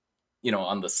the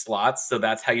on the slots. So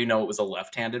that's how you know it was a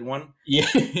left-handed one. Yeah,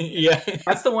 yeah.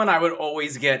 That's the one I would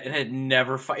always get, and it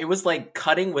never. It was like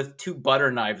cutting with two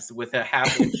butter knives with a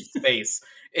half-inch space.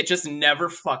 It just never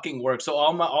fucking worked. So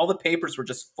all the papers were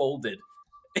just folded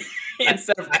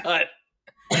instead of cut.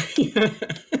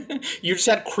 You just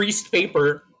had creased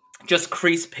paper. Just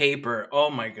creased paper. Oh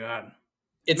my god.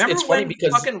 Remember it's funny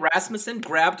because fucking Rasmussen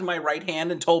grabbed my right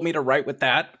hand and told me to write with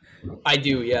that? I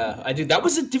do, yeah. I do. That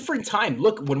was a different time.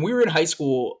 Look, when we were in high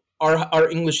school, our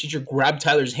English teacher grabbed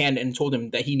Tyler's hand and told him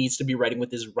that he needs to be writing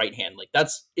with his right hand. Like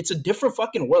it's a different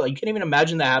fucking world. Like, you can't even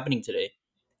imagine that happening today.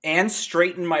 And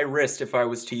straighten my wrist if I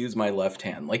was to use my left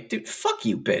hand. Like, dude, fuck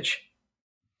you, bitch.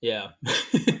 Yeah.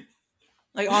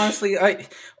 Like, honestly,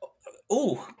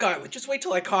 oh god, just wait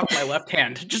till I cock my left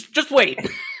hand. Just wait.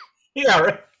 Yeah,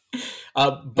 right.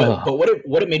 But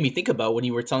what it made me think about when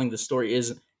you were telling the story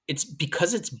is it's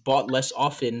because it's bought less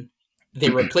often, they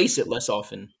replace it less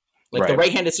often. Like the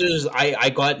right-handed scissors, I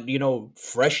got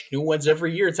fresh new ones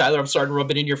every year. Tyler, I'm sorry to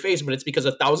rub it in your face, but it's because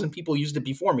 1,000 people used it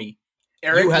before me.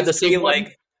 Arik you had the same one.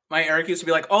 My Arik used to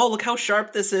be like, "Oh, look how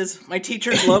sharp this is. My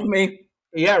teachers love me."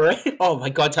 Yeah, right. Oh my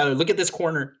god, Tyler, look at this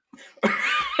corner.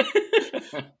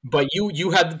 But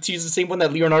you had to use the same one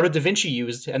that Leonardo da Vinci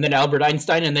used, and then Albert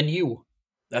Einstein, and then you.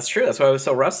 That's true. That's why I was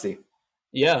so rusty.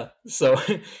 Yeah. So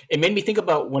it made me think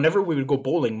about whenever we would go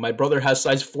bowling, my brother has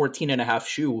size 14 and a half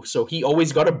shoe. So he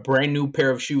always got a brand new pair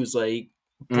of shoes, like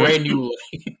brand new.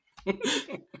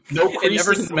 No creasing, it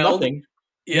never smelled. Nothing.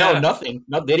 Yeah. No, nothing.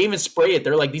 No, they didn't even spray it.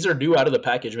 They're like, these are new out of the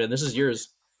package, man. This is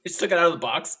yours. You just took it out of the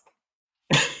box.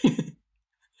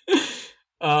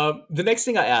 The next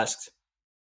thing I asked,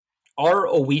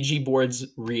 are Ouija boards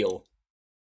real?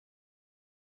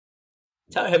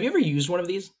 Have you ever used one of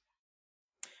these?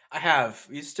 I have.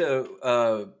 We used to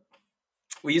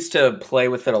play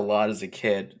with it a lot as a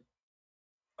kid.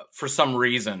 For some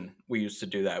reason, we used to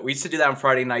do that. We used to do that on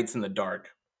Friday nights in the dark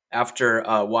after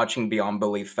watching Beyond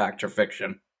Belief Fact or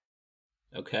Fiction.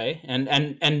 Okay.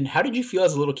 And how did you feel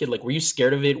as a little kid? Like, were you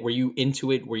scared of it? Were you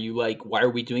into it? Were you like, why are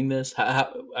we doing this?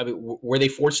 Were they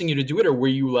forcing you to do it, or were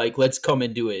you like, let's come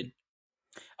and do it?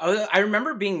 I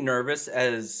remember being nervous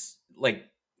as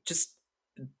just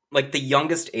the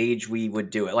youngest age we would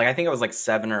do it. Like, I think I was like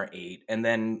 7 or 8. And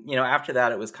then, after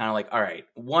that, it was kind of like, all right,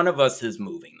 one of us is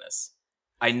moving this.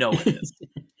 I know it is.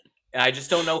 And I just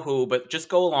don't know who, but just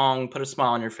go along, put a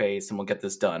smile on your face, and we'll get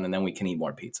this done. And then we can eat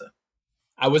more pizza.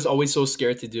 I was always so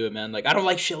scared to do it, man. Like, I don't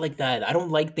like shit like that. I don't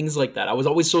like things like that. I was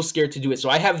always so scared to do it. So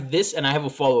I have this, and I have a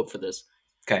follow-up for this.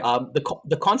 Okay.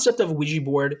 The concept of a Ouija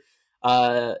board,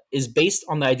 is based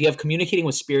on the idea of communicating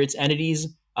with spirits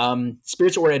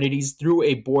or entities through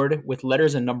a board with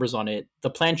letters and numbers on it. The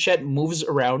planchette moves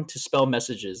around to spell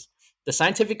messages. The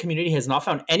scientific community has not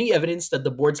found any evidence that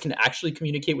the boards can actually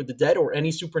communicate with the dead or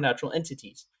any supernatural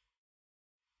entities.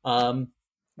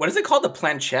 What is it called? The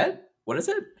planchette? What is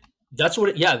it? That's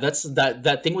what. That's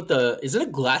that thing with the. Is it a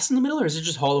glass in the middle or is it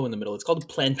just hollow in the middle? It's called a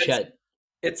planchette.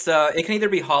 It's it can either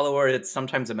be hollow or it's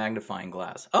sometimes a magnifying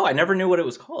glass. Oh, I never knew what it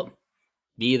was called.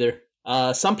 Me either.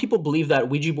 Some people believe that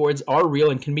Ouija boards are real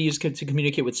and can be used to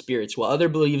communicate with spirits, while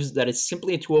others believe that it's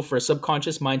simply a tool for a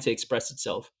subconscious mind to express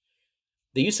itself.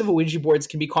 The use of Ouija boards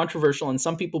can be controversial, and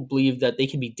some people believe that they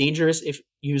can be dangerous if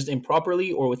used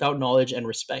improperly or without knowledge and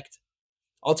respect.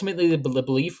 Ultimately, the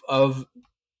belief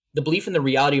in the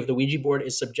reality of the Ouija board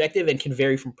is subjective and can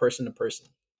vary from person to person.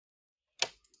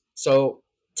 So,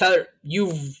 Tyler,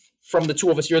 from the two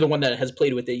of us, you're the one that has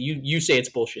played with it. You say it's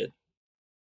bullshit.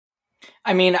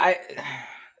 I mean,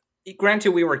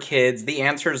 granted we were kids. The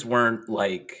answers weren't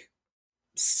like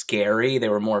scary; they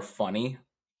were more funny.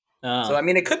 So I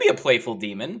mean, it could be a playful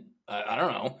demon. I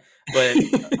don't know, but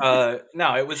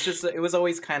no, it was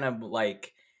always kind of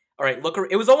like, all right, look.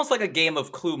 It was almost like a game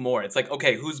of Clue More. It's like,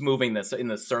 okay, who's moving this in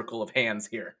the circle of hands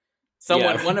here?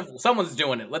 Someone's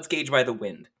doing it. Let's gauge by the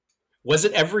wind. Was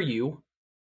it ever you?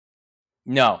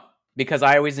 No, because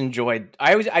I just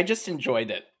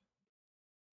enjoyed it.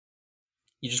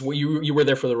 You were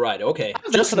there for the ride. Okay,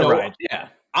 just for the ride. Yeah.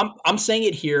 I'm saying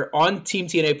it here on Team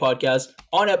TNA podcast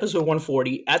on episode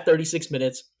 140 at 36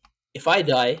 minutes. If I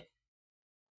die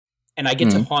and I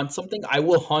get to haunt something, I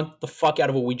will haunt the fuck out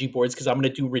of a Ouija boards because I'm going to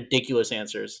do ridiculous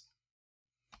answers.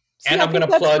 See, and I'm going to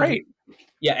plug. Great.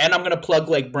 Yeah, and I'm going to plug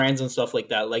like brands and stuff like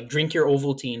that. Like drink your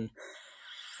Ovaltine.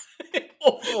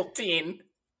 Ovaltine.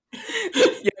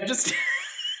 Yeah, just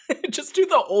do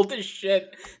the oldest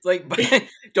shit. It's like,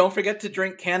 don't forget to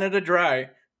drink Canada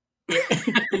Dry.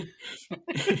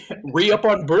 Re-up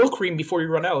on Burl Cream before you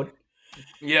run out.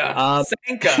 Yeah.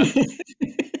 Sanka.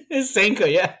 Sanka,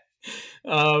 yeah.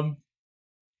 All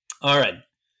right.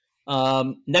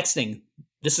 Next thing.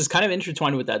 This is kind of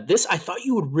intertwined with that. I thought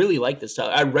you would really like this,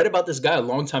 Tyler. I read about this guy a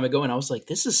long time ago, and I was like,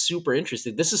 this is super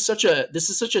interesting. This is such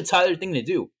a Tyler thing to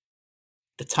do.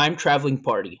 The Time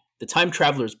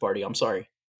Travelers Party, I'm sorry.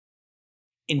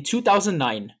 In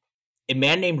 2009, a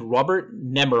man named Robert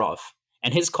Nemiroff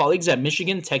and his colleagues at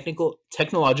Michigan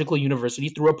Technological University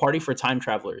threw a party for time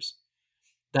travelers.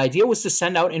 The idea was to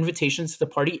send out invitations to the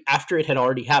party after it had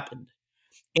already happened,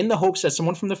 in the hopes that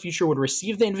someone from the future would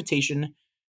receive the invitation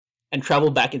and travel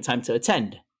back in time to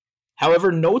attend.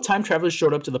 However, no time travelers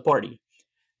showed up to the party.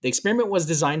 The experiment was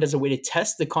designed as a way to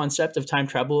test the concept of time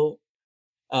travel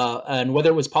and whether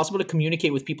it was possible to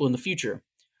communicate with people in the future.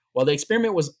 While the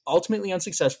experiment was ultimately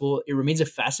unsuccessful, it remains a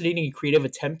fascinating and creative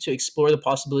attempt to explore the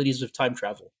possibilities of time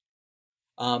travel.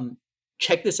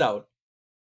 Check this out.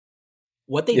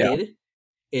 What they did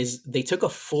is they took a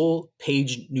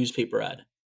full-page newspaper ad.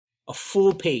 A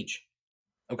full page.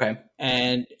 Okay.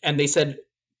 And they said,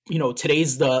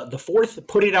 today's the 4th,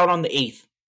 put it out on the 8th.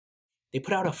 They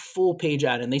put out a full-page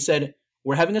ad, and they said,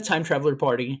 we're having a time traveler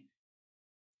party.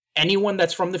 Anyone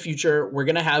that's from the future, we're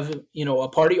going to have, a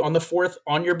party on the 4th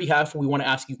on your behalf. We want to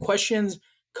ask you questions,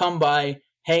 come by,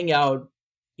 hang out,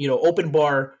 open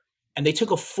bar. And they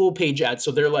took a full page ad.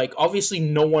 So they're like, obviously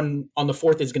no one on the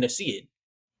 4th is going to see it.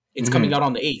 It's coming out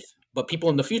on the 8th. But people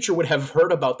in the future would have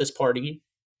heard about this party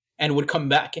and would come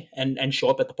back and show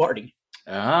up at the party.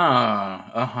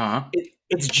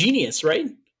 It's genius, right?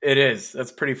 It is.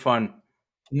 That's pretty fun.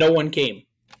 No one came.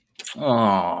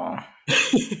 Oh.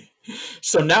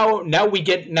 So now we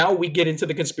get into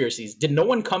the conspiracies. Did no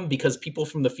one come because people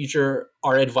from the future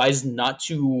are advised not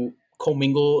to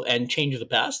commingle and change the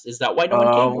past? Is that why no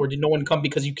one came? Or did no one come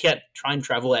because you can't time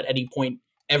travel at any point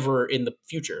ever in the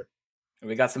future?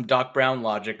 We got some Doc Brown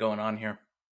logic going on here.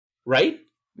 Right?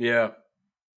 Yeah.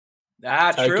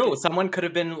 True. Someone could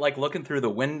have been like looking through the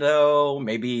window,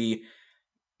 maybe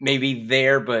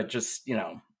there, but just,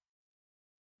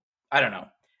 I don't know.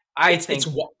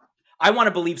 I want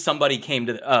to believe somebody came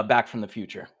to back from the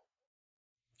future.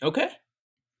 Okay.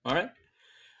 All right.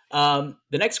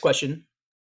 The next question.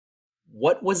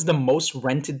 What was the most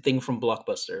rented thing from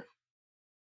Blockbuster?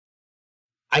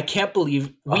 I can't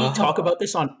believe we talk about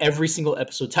this on every single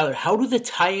episode. Tyler, how do the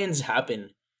tie-ins happen?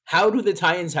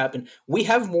 We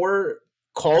have more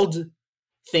called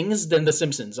things than The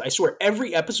Simpsons. I swear,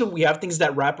 every episode we have things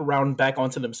that wrap around back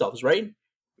onto themselves, right?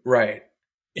 Right.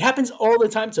 It happens all the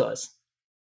time to us.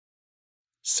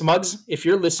 Smugs, if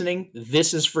you're listening,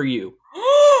 this is for you.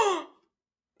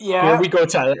 Yeah. Here we go,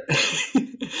 Tyler.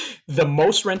 The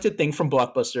most rented thing from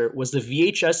Blockbuster was the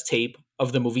VHS tape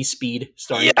of the movie Speed,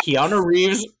 starring Yes. Keanu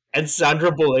Reeves and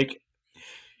Sandra Bullock.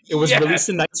 It was released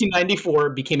in Yes. 1994,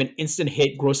 became an instant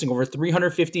hit, grossing over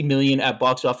 $350 million at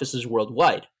box offices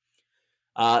worldwide.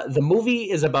 The movie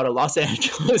is about a Los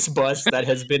Angeles bus that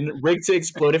has been rigged to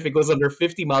explode if it goes under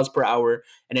 50 miles per hour,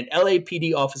 and an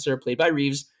LAPD officer, played by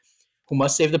Reeves, who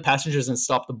must save the passengers and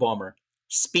stop the bomber.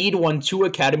 Speed won 2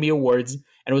 Academy Awards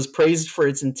and was praised for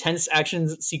its intense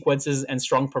action sequences and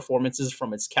strong performances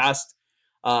from its cast.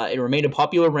 It remained a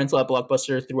popular rental at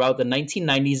Blockbuster throughout the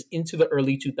 1990s into the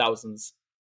early 2000s.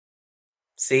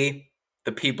 See,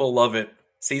 the people love it.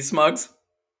 See, Smugs?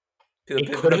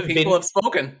 It could The have people been, have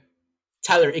spoken.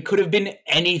 Tyler, it could have been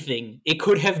anything. It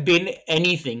could have been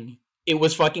anything. It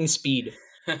was fucking Speed.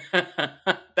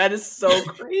 That is so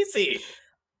crazy.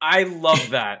 I love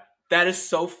that. That is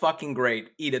so fucking great.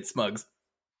 Eat it, Smugs.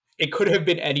 It could have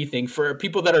been anything. For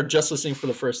people that are just listening for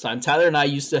the first time, Tyler and I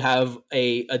used to have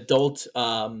a adult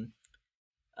uh,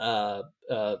 uh,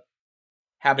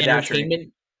 Haberdashery.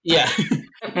 entertainment. Yeah.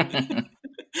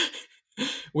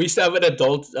 We used to have an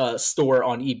adult store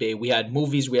on eBay. We had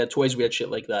movies, we had toys, we had shit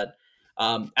like that.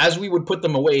 As we would put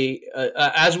them away,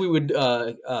 as we would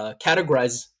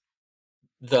categorize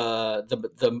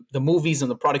the movies and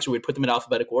the products, we would put them in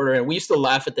alphabetical order, and we used to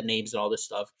laugh at the names and all this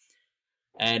stuff.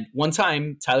 And one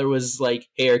time, Tyler was like,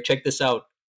 "Hey, Eric, check this out,"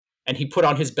 and he put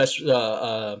on his best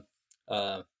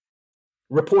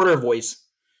reporter voice,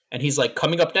 and he's like,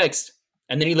 "Coming up next,"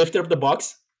 and then he lifted up the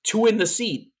box, 2 in the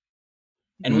seat.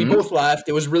 And we both laughed.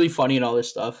 It was really funny and all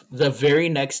this stuff. The very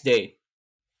next day,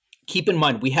 keep in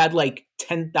mind, we had like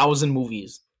 10,000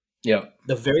 movies. Yeah.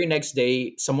 The very next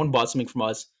day, someone bought something from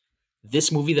us.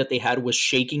 This movie that they had was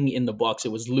shaking in the box.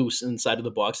 It was loose inside of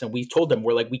the box. And we told them,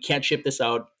 we're like, we can't ship this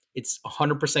out. It's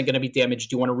 100% going to be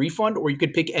damaged. Do you want a refund, or you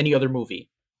could pick any other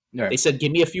movie? Right. They said,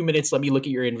 give me a few minutes. Let me look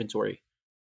at your inventory.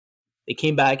 They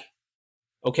came back.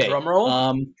 Okay. Drum roll.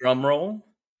 Drum roll.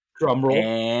 Drum roll.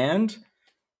 And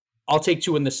I'll take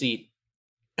 2 in the seat.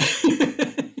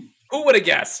 who would have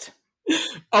guessed?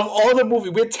 Of all the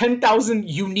movies, we had 10,000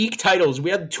 unique titles. We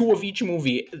had 2 of each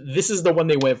movie. This is the one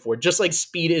they went for, just like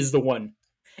Speed is the one.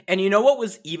 And you know what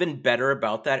was even better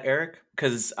about that, Eric?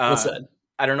 Because What's that?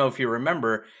 I don't know if you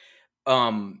remember,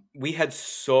 we had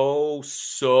our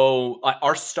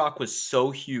stock was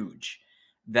so huge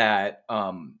that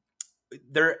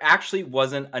there actually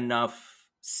wasn't enough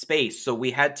space, so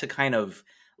we had to kind of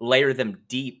layer them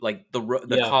deep, like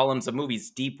the columns of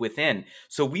movies deep within.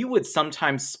 So we would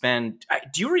sometimes spend,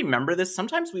 do you remember this?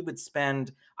 Sometimes we would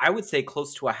spend, I would say,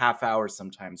 close to a half hour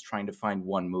sometimes trying to find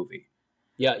one movie.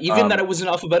 Yeah, even that it was in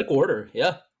alphabetical order.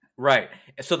 Yeah. Right.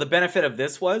 So the benefit of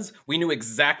this was we knew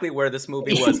exactly where this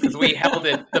movie was because we held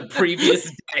it the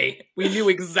previous day. We knew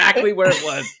exactly where it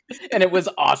was, and it was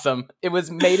awesome. It was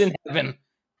made in heaven.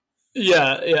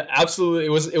 Yeah, absolutely.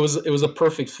 It was a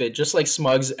perfect fit, just like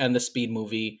Smugs and the Speed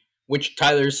movie, which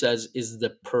Tyler says is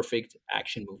the perfect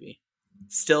action movie.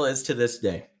 Still is to this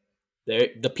day.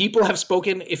 The people have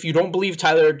spoken. If you don't believe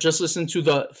Tyler, just listen to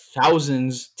the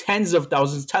thousands, tens of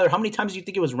thousands. Tyler, how many times do you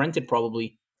think it was rented?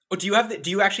 Probably. Oh, do you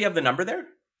actually have the number there?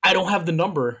 I don't have the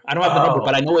number.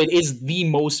 But I know it is the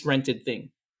most rented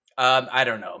thing. I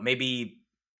don't know. Maybe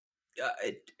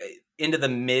into the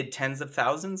mid tens of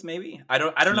thousands, maybe. I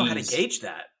don't know how to gauge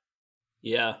that.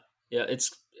 Yeah.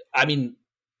 I mean,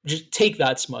 just take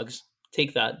that, Smugs.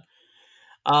 Take that.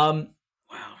 Wow.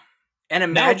 And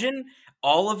imagine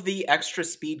all of the extra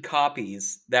Speed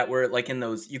copies that were like in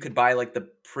those. You could buy like the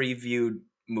previewed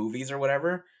movies or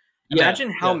whatever.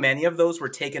 Imagine how many of those were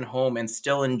taken home and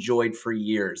still enjoyed for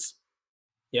years.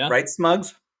 Yeah. Right,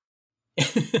 Smugs?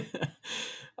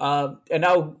 And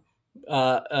now,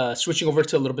 switching over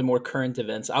to a little bit more current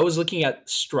events, I was looking at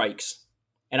strikes,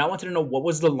 and I wanted to know what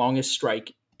was the longest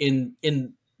strike in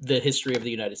the history of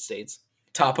the United States.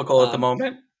 Topical at the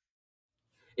moment.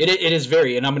 It is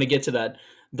very, and I'm going to get to that.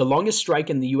 The longest strike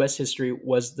in the U.S. history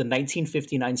was the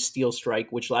 1959 steel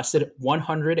strike, which lasted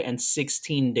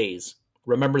 116 days.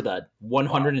 Remember that,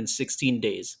 116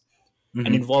 days,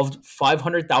 and involved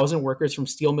 500,000 workers from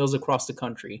steel mills across the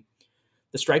country.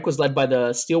 The strike was led by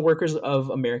the Steel Workers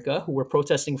of America, who were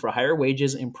protesting for higher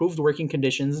wages, improved working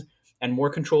conditions, and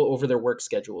more control over their work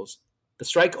schedules. The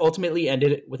strike ultimately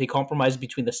ended with a compromise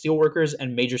between the steel workers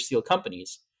and major steel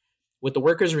companies, with the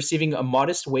workers receiving a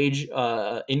modest wage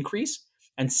increase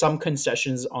and some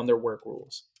concessions on their work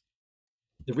rules.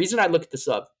 The reason I looked this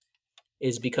up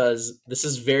is because this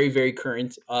is very, very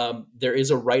current. There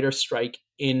is a writer strike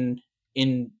in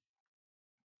the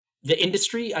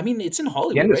industry. I mean, it's in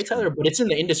Hollywood, right, Tyler? But it's in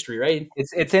the industry, right?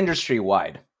 It's industry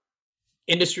wide.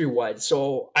 Industry wide.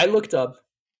 So I looked up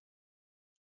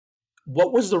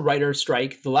what was the writer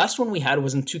strike? The last one we had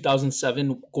was in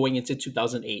 2007 going into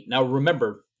 2008. Now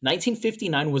remember,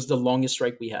 1959 was the longest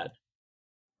strike we had.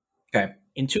 Okay.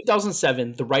 In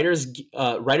 2007, the Writers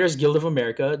Guild of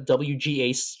America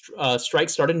 (WGA) strike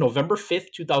started November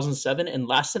 5th, 2007, and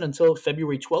lasted until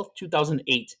February 12th,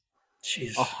 2008.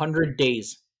 Jeez. 100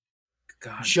 days.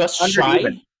 God. Just 100 shy.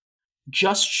 even.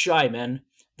 Just shy, man.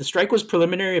 The strike was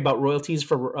preliminary about royalties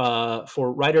for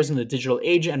writers in the digital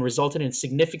age and resulted in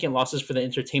significant losses for the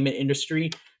entertainment industry,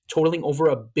 totaling over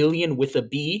 $1 billion with a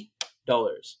B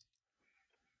dollars.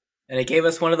 And it gave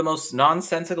us one of the most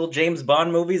nonsensical James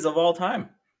Bond movies of all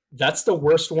time. That's the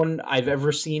worst one I've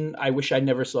ever seen. I wish I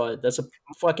never saw it. That's a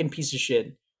fucking piece of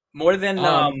shit. More than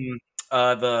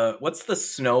the what's the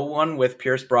snow one with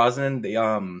Pierce Brosnan?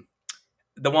 The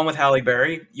one with Halle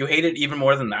Berry. You hate it even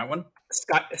more than that one?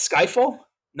 Skyfall?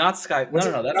 Not Sky. Was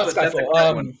No. it? That's Not that's a Skyfall.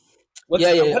 good one. What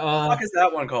Yeah. the fuck is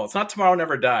that one called? It's not Tomorrow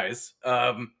Never Dies.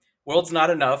 World's Not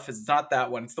Enough. It's not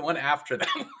that one. It's the one after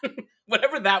that one.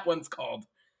 Whatever that one's called.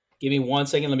 Give me 1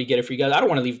 second. Let me get it for you guys. I don't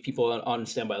want to leave people on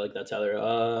standby like that,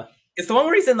 Tyler. It's the one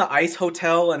where he's in the ice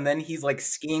hotel and then he's like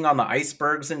skiing on the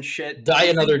icebergs and shit. Die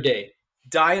Another Day.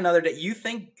 Die Another Day. You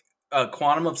think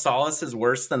Quantum of Solace is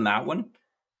worse than that one?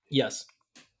 Yes.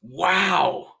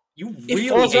 Wow. You really it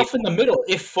falls off in the middle.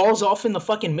 It falls off in the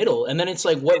fucking middle. And then it's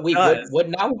like, what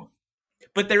now?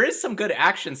 But there is some good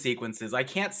action sequences. I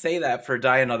can't say that for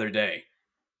Die Another Day.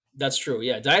 That's true.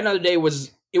 Yeah. Die Another Day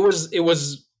was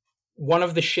one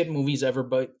of the shit movies ever,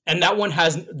 and that one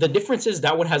has the difference is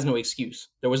that one has no excuse.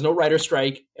 There was no writer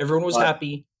strike. Everyone was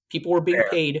happy. People were being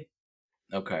paid.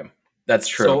 Okay. That's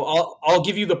true. So I'll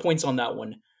give you the points on that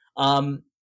one.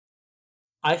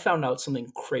 I found out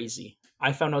something crazy.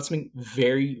 I found out something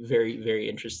very, very, very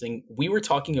interesting. We were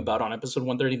talking about on episode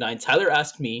 139. Tyler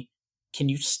asked me, Can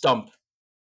you stump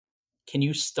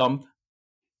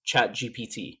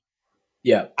Chat-GPT?"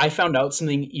 Yeah. I found out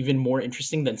something even more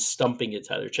interesting than stumping it,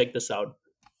 Tyler. Check this out.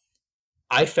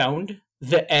 I found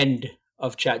the end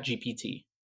of Chat-GPT.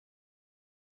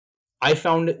 I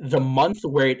found the month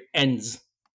where it ends.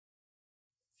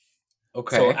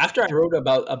 Okay. So after I wrote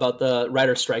about the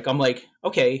writer strike, I'm like,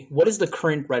 okay, what is the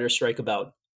current writer strike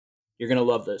about? You're gonna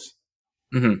love this.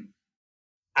 Mm-hmm.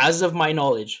 As of my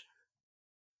knowledge,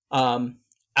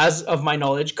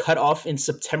 cut off in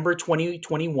September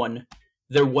 2021,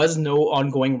 there was no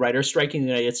ongoing writer strike in the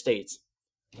United States.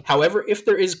 However, if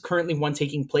there is currently one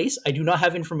taking place, I do not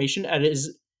have information. I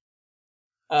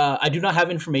do not have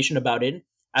information about it,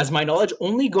 as my knowledge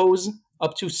only goes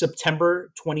up to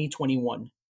September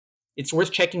 2021. It's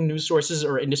worth checking news sources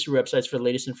or industry websites for the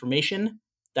latest information.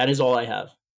 That is all I have.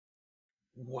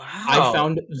 Wow. I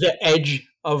found the edge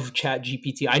of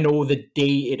Chat-GPT. I know the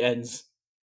day it ends.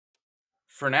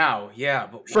 For now, yeah.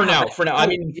 But for now. I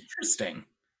mean, interesting.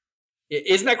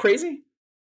 Isn't that crazy?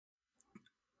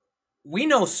 We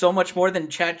know so much more than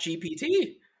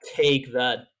Chat-GPT. Take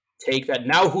that.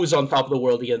 Now who's on top of the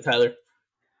world again, Tyler?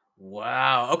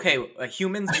 Wow. Okay,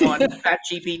 humans won.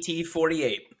 Chat-GPT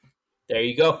 48. There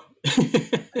you go.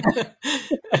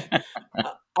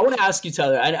 I want to ask you,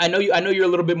 Tyler. I know you're a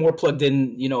little bit more plugged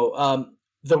in.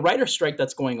 The writer strike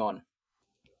that's going on.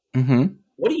 Mm-hmm.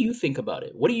 What do you think about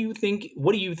it? What do you think?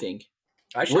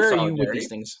 I show Where solidarity. are you with these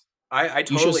things? I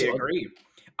totally agree.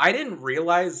 I didn't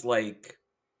realize, the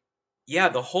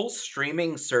whole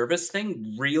streaming service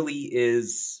thing really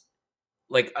is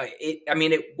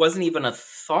it wasn't even a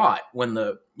thought when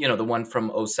the one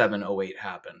from 07, 08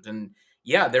 happened. And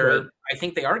yeah, Right. I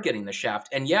think they are getting the shaft.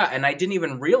 And yeah, and I didn't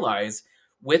even realize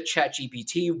with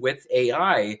ChatGPT, with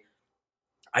AI,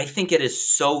 I think it is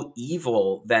so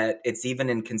evil that it's even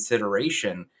in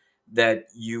consideration that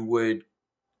you would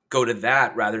go to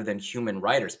that rather than human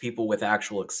writers, people with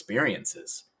actual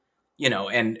experiences,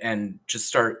 and just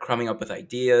start coming up with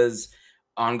ideas,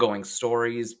 ongoing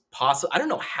stories. I don't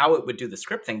know how it would do the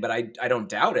script thing, but I don't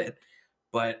doubt it.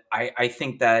 But I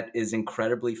think that is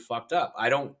incredibly fucked up. I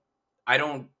don't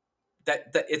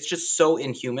that it's just so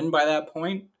inhuman by that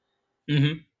point.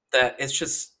 Mm-hmm. That it's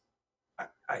just,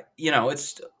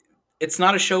 it's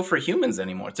not a show for humans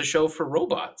anymore. It's a show for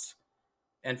robots.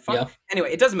 And fuck. Yeah.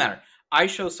 Anyway, it doesn't matter. I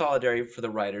show solidarity for the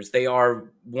writers. They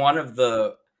are one of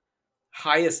the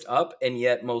highest up and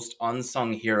yet most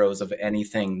unsung heroes of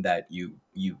anything that you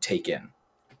take in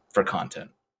for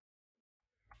content.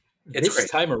 It's This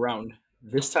time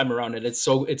around, and it's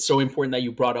so important that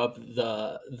you brought up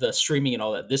the streaming and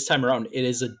all that. This time around, it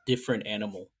is a different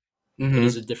animal. Mm-hmm. It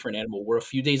is a different animal. We're a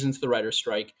few days into the writer's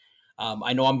strike.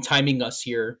 I know I'm timing us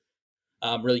here,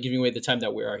 really giving away the time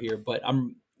that we are here, but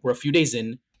we're a few days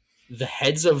in. The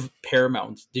heads of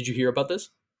Paramount. Did you hear about this?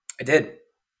 I did.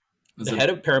 The Is it? head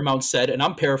of Paramount said, and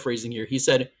I'm paraphrasing here, he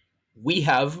said, "We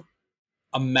have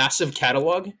a massive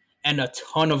catalog and a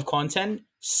ton of content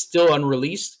still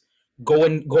unreleased. Go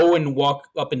and walk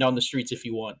up and down the streets if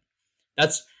you want."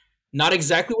 That's not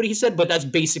exactly what he said, but that's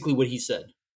basically what he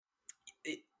said.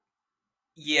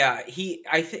 Yeah, he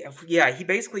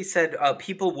basically said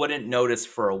people wouldn't notice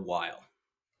for a while,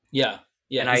 Yeah.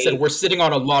 Yeah, and he said we're sitting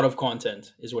on a lot of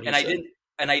content is what he and I said. didn't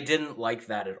and I didn't like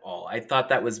that at all. I thought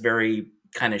that was very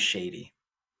kind of shady.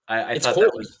 I It's thought that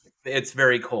cold. was it's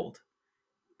very cold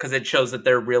because it shows that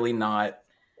they're really not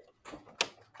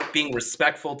being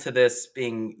respectful to this,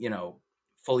 being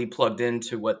fully plugged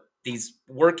into what these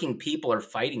working people are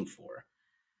fighting for.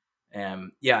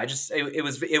 Yeah,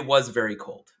 it was very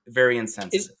cold, very Is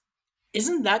insensitive.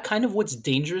 isn't that kind of what's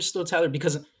dangerous though, Tyler?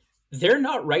 Because they're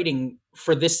not writing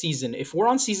for this season. If we're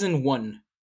on season 1,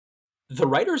 the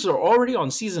writers are already on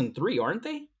season 3, aren't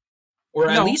they? Or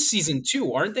at No, least season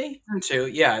 2, aren't they? season two,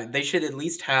 yeah, they should at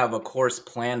least have a course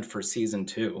planned for season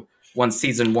two once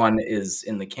season one is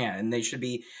in the can. And they should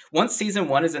be once season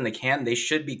one is in the can, they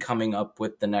should be coming up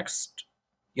with the next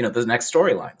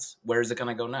storylines. Where is it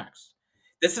going to go next?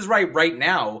 This is right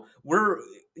now. We're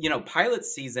pilot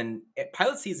season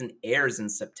airs in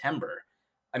September.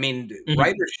 I mean, Mhm.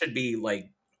 writers should be like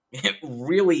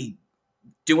really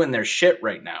doing their shit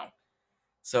right now.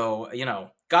 So,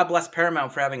 God bless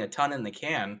Paramount for having a ton in the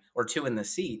can or two in the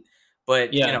seat.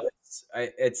 But, Yeah,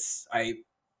 I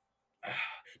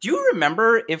do you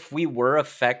remember if we were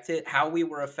affected, how we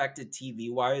were affected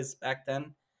TV wise back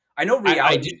then? I know I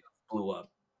reality do. shows blew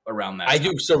up around that I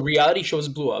time. do. So reality shows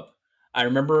blew up. I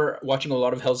remember watching a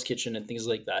lot of Hell's Kitchen and things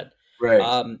like that.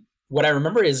 Right. What I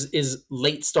remember is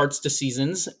late starts to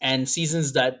seasons, and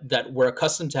seasons that were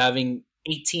accustomed to having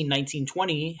 18, 19,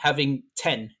 20 having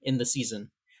 10 in the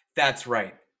season. That's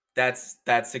right. That's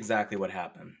exactly what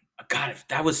happened. God,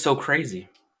 that was so crazy.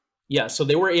 Yeah, so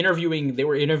they were interviewing,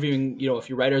 a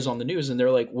few writers on the news, and they're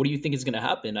like, "What do you think is going to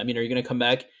happen? I mean, are you going to come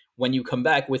back when you come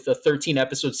back with a 13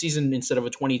 episode season instead of a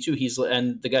 22?"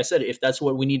 And the guy said, "If that's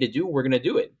what we need to do, we're going to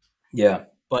do it. Yeah.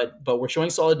 But we're showing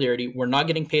solidarity. We're not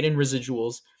getting paid in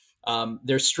residuals.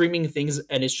 They're streaming things,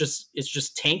 and it's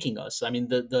just tanking us. I mean,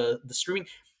 the streaming.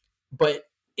 But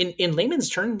in layman's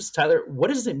terms, Tyler, what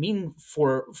does it mean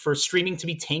for streaming to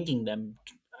be tanking them?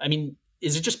 I mean,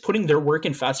 is it just putting their work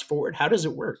in fast forward? How does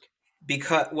it work?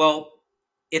 Because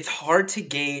it's hard to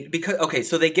gauge because okay,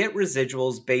 so they get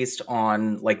residuals based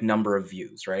on like number of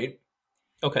views, right?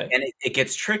 Okay, And it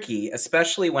gets tricky,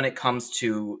 especially when it comes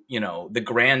to, the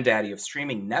granddaddy of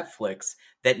streaming, Netflix,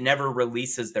 that never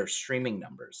releases their streaming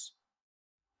numbers.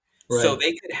 So right.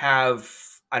 they could have,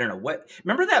 I don't know what.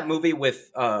 Remember that movie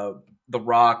with The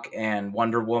Rock and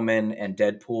Wonder Woman and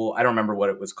Deadpool? I don't remember what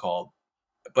it was called,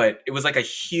 but it was like a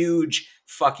huge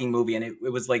fucking movie, and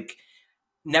it was like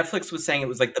Netflix was saying it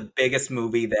was like the biggest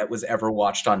movie that was ever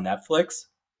watched on Netflix.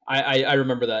 I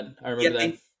remember that. I Yet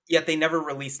remember that. they never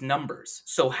release numbers.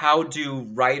 So how do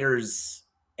writers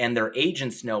and their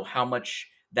agents know how much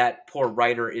that poor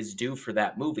writer is due for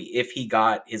that movie if he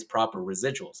got his proper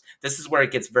residuals? This is where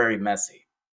it gets very messy.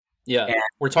 Yeah. And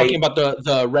We're they talking about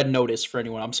the red notice for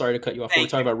anyone. I'm sorry to cut you off. We're thank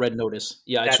talking you. about red notice.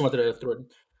 Yeah, I just That wanted to throw it.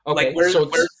 like Okay, so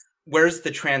it's where's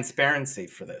the transparency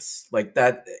for this? Like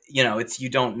that, it's you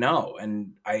don't know.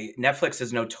 And I Netflix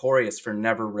is notorious for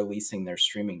never releasing their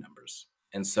streaming numbers.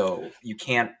 And so you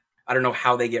can't I don't know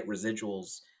how they get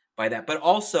residuals by that. But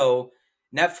also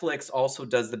Netflix also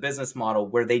does the business model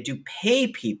where they do pay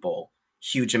people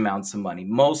huge amounts of money,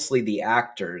 mostly the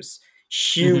actors,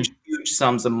 mhm. huge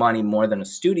sums of money more than a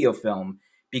studio film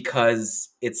because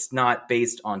it's not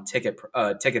based on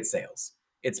ticket sales.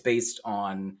 It's based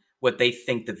on what they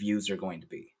think the views are going to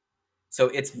be. So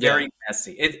it's Yeah. very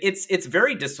messy. It's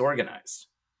very disorganized.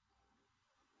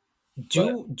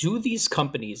 But Do these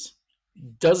companies,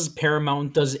 does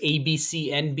Paramount, does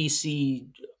ABC, NBC,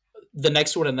 the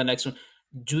next one and the next one,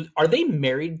 are they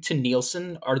married to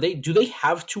Nielsen? Do they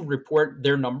have to report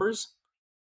their numbers?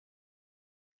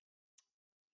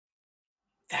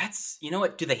 that's you know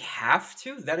what? Do they have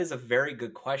to? That is a very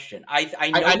good question. I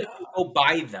I, know I that they go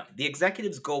by them. The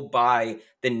executives go by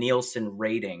the Nielsen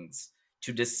ratings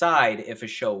to decide if a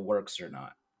show works or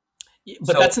not.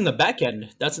 but So that's in the back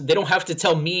end. They don't have to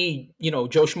tell me, Joe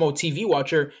Schmo TV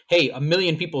watcher, hey, a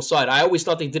million people saw it. I always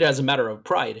thought they did it as a matter of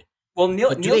pride. well,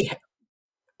 But do they? Nielsen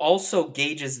also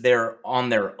gauges their on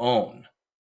their own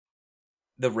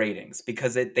the ratings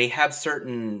because they have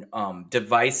certain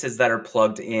devices that are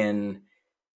plugged in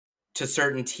to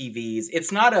certain TVs.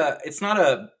 It's not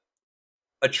a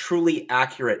truly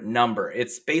accurate number.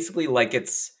 It's basically like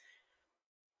it's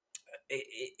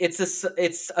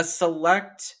a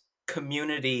select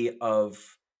community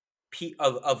of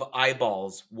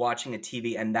eyeballs watching a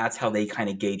TV, and that's how they kind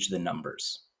of gauge the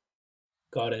numbers.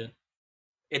 Got it.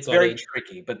 It's Got very it.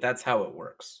 tricky, but that's how it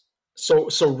works. So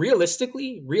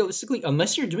realistically,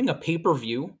 unless you're doing a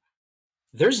pay-per-view,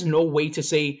 there's no way to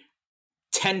say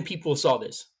 10 people saw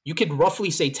this. You could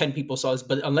roughly say 10 people saw this,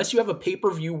 but unless you have a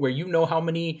pay-per-view where you know how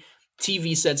many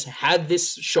TV sets had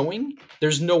this showing,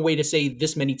 there's no way to say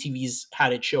this many TVs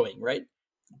had it showing, right?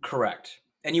 Correct.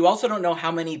 And you also don't know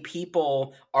how many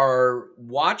people are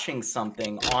watching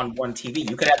something on one TV.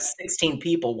 You could have 16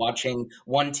 people watching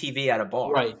one TV at a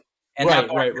bar. Right. And that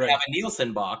bar could have a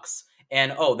Nielsen box,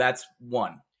 and that's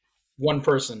one. One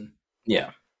person.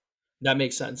 Yeah. That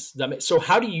makes sense. So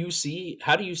how do you see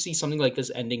something like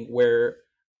this ending where,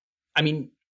 I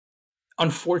mean,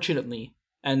 unfortunately,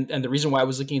 and the reason why I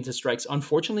was looking into strikes,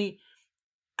 unfortunately,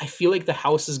 I feel like the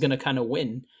house is going to kind of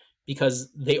win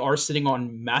because they are sitting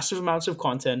on massive amounts of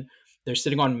content. They're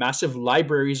sitting on massive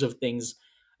libraries of things.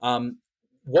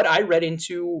 What I read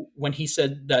into when he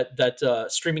said that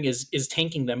streaming is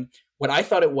tanking them, what I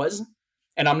thought it was,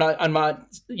 and I'm not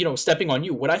stepping on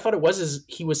you. What I thought it was is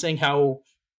he was saying how,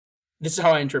 this is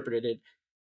how I interpreted it.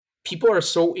 People are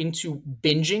so into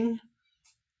binging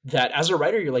that as a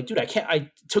writer, you're like, dude,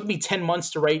 it took me 10 months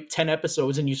to write 10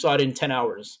 episodes and you saw it in 10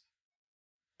 hours.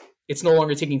 It's no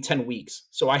longer taking 10 weeks.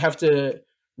 So I have to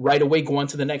right away go on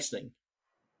to the next thing.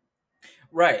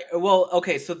 Right. Well,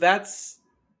 okay. So that's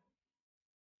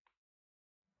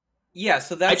kind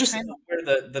of where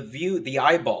the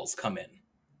eyeballs come in.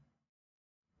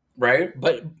 Right.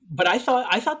 But I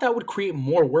thought that would create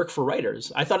more work for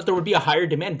writers. I thought there would be a higher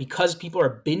demand because people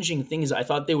are binging things. I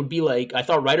thought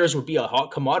writers would be a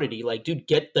hot commodity. Like, dude,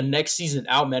 get the next season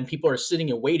out, man. People are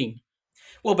sitting and waiting.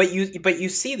 Well, but you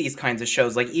see these kinds of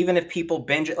shows, like even if people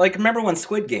binge it, like remember when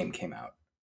Squid Game came out?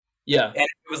 Yeah. And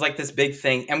it was like this big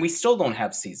thing, and we still don't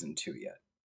have season 2 yet.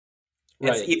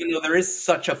 Right. Even though there is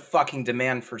such a fucking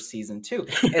demand for season 2.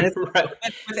 And it's right.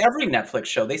 with every Netflix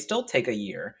show, they still take a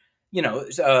year.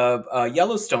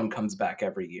 Yellowstone comes back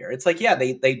every year. It's like, yeah,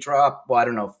 they drop, well, I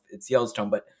don't know if it's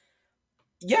Yellowstone, but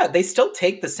yeah, they still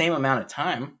take the same amount of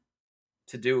time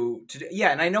to do.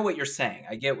 Yeah, and I know what you're saying.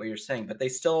 I get what you're saying, but they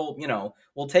still,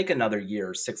 will take another year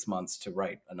or 6 months to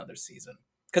write another season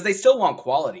because they still want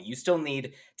quality. You still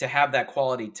need to have that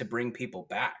quality to bring people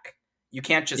back. You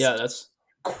can't just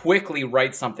quickly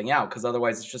write something out because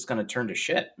otherwise it's just going to turn to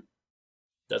shit.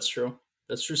 That's true.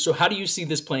 That's true. So how do you see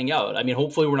this playing out? I mean,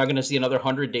 hopefully we're not going to see another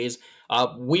 100 days.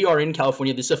 We are in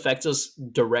California. This affects us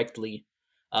directly.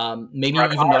 Maybe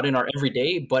even not in our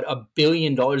everyday, but $1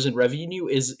 billion in revenue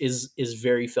is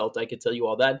very felt. I could tell you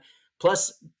all that.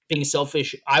 Plus, being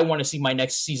selfish, I want to see my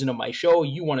next season of my show.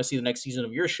 You want to see the next season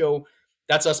of your show.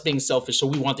 That's us being selfish. So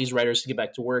we want these writers to get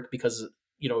back to work because,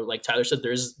 like Tyler said,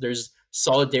 there's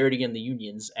solidarity in the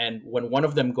unions. And when one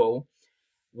of them go,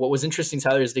 what was interesting,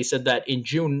 Tyler, is they said that in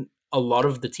June, a lot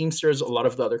of the Teamsters, a lot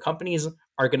of the other companies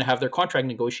are going to have their contract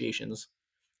negotiations.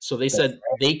 So they said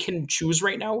they can choose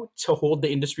right now to hold the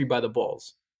industry by the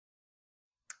balls.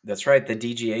 That's right. The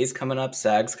DGA's coming up.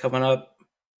 SAG's coming up.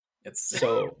 It's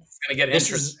going to get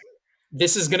interesting.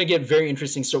 This is going to get very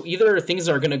interesting. So either things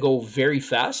are going to go very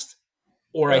fast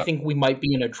or I think we might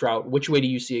be in a drought. Which way do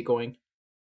you see it going?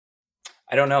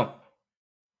 I don't know.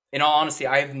 In all honesty,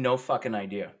 I have no fucking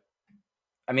idea.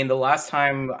 I mean, the last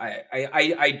time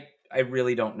I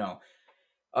really don't know.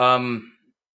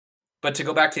 But to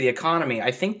go back to the economy,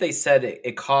 I think they said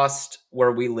it cost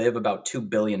where we live about $2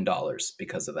 billion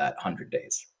because of that 100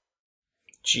 days.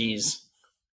 Jeez.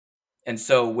 And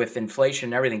so with inflation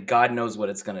and everything, God knows what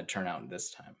it's going to turn out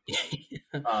this time.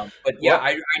 But yeah,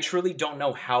 I truly don't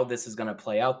know how this is going to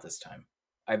play out this time.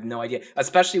 I have no idea,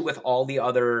 especially with all the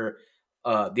other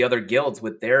guilds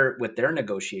with their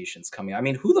negotiations coming. I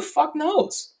mean, who the fuck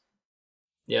knows?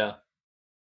 Yeah.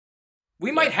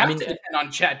 We might have to depend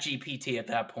on Chat-GPT at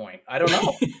that point. I don't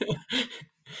know.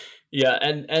 Yeah,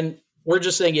 and we're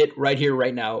just saying it right here,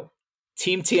 right now.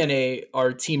 Team TNA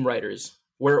are team writers.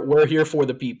 We're here for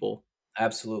the people.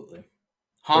 Absolutely.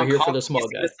 Honk, we're here for the small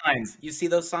guy. You see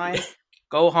those signs?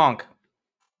 Go honk.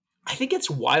 I think it's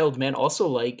wild, man. Also,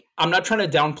 like, I'm not trying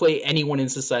to downplay anyone in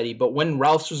society, but when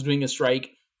Ralph's was doing a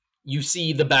strike, you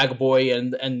see the bag boy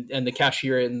and the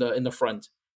cashier in the front.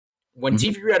 When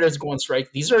TV writers go on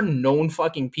strike, these are known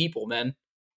fucking people, man.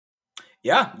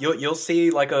 Yeah, you'll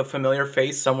see like a familiar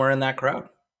face somewhere in that crowd.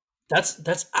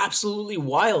 That's absolutely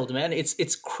wild, man.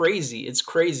 It's crazy. It's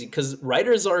crazy because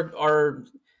writers are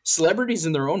celebrities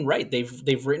in their own right.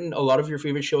 They've written a lot of your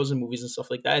favorite shows and movies and stuff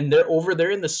like that, and they're over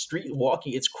there in the street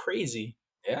walking. It's crazy.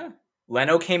 Yeah,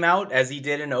 Leno came out as he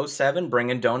did in 2007,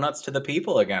 bringing donuts to the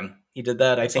people again. He did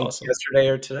that, I That's think, awesome. yesterday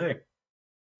or today.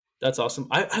 That's awesome.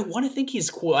 I want to think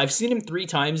he's cool. I've seen him 3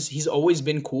 times. He's always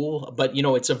been cool, but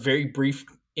it's a very brief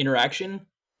interaction.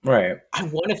 Right. I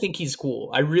want to think he's cool.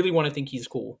 I really want to think he's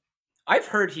cool. I've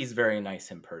heard he's very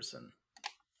nice in person.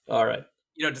 All right.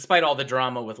 Despite all the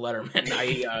drama with Letterman,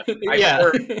 I've Yeah.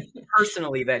 heard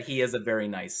personally that he is a very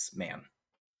nice man.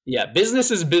 Yeah. Business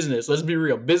is business. Let's be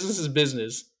real. Business is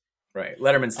business. Right.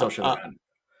 Letterman still should have gone.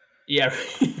 Yeah.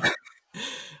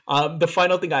 The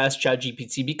final thing I asked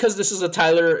ChatGPT, because this is a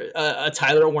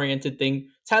Tyler oriented thing.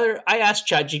 Tyler, I asked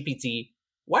ChatGPT,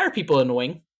 why are people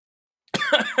annoying?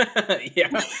 Yeah.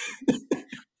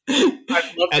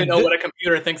 I'd love to know what a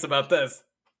computer thinks about this.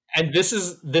 And this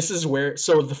is where,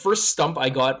 so the first stump I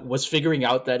got was figuring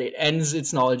out that it ends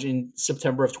its knowledge in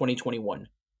September of 2021.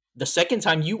 The second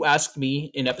time you asked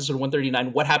me in episode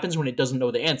 139, what happens when it doesn't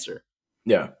know the answer?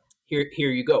 Yeah. Here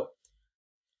you go.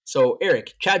 So,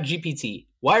 Eric, ChatGPT,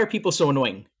 why are people so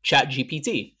annoying?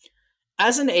 ChatGPT,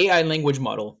 as an AI language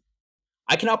model,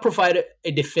 I cannot provide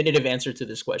a definitive answer to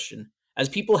this question, as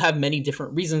people have many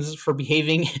different reasons for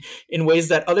behaving in ways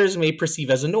that others may perceive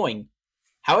as annoying.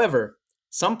 However,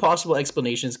 some possible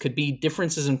explanations could be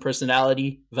differences in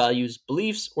personality, values,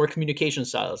 beliefs, or communication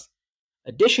styles.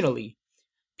 Additionally,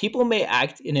 people may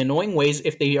act in annoying ways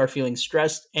if they are feeling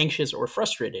stressed, anxious, or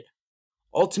frustrated.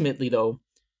 Ultimately, though,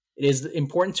 it is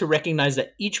important to recognize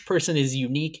that each person is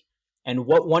unique, and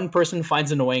what one person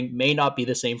finds annoying may not be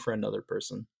the same for another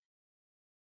person.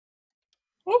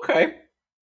 Okay.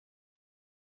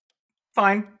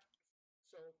 Fine.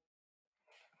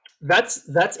 That's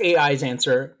AI's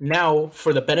answer. Now,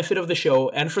 for the benefit of the show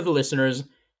and for the listeners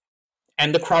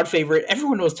and the crowd favorite,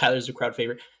 everyone knows Tyler's a crowd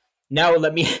favorite. Now,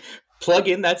 let me plug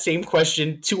in that same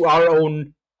question to our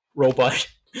own robot.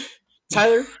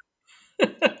 Tyler,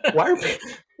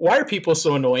 why are people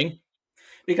so annoying?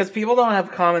 Because people don't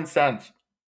have common sense.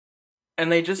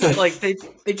 And they just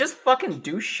they just fucking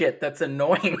do shit that's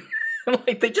annoying.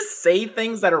 Like they just say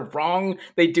things that are wrong.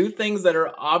 They do things that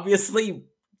are obviously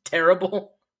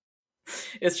terrible.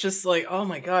 It's just like, oh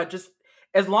my god, just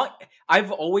as long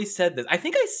I've always said this. I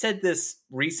think I said this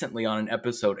recently on an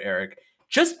episode, Eric.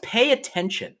 Just pay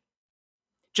attention.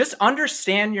 Just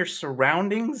understand your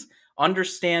surroundings,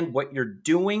 understand what you're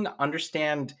doing,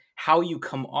 understand how you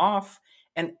come off,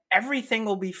 and everything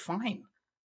will be fine.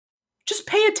 Just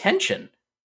pay attention.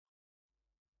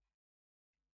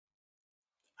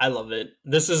 I love it.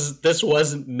 This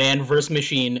was man versus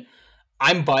machine.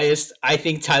 I'm biased. I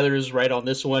think Tyler is right on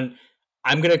this one.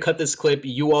 I'm gonna cut this clip.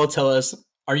 You all tell us,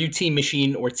 are you team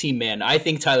machine or team man? I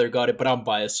think Tyler got it, but I'm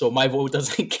biased, so my vote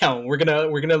doesn't count. We're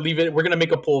gonna leave it. We're gonna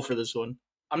make a poll for this one.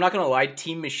 I'm not gonna lie,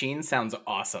 Team Machine sounds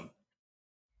awesome.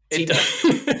 Team- It does.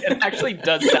 It actually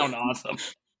does sound awesome.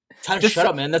 Tyler, shut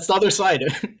up, man. That's the other side.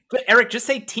 But Eric, just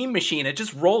say Team Machine. It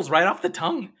just rolls right off the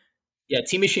tongue. Yeah,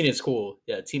 Team Machine is cool.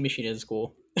 Yeah, Team Machine is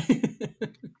cool.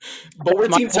 But we're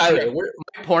Team Tyler.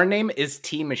 My porn name is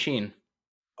Team Machine.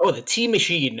 Oh, the Team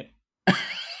Machine.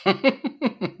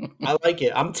 I like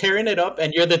it. I'm tearing it up,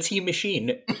 and you're the Team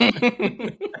Machine.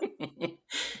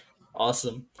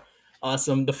 Awesome.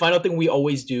 The final thing we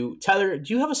always do. Tyler,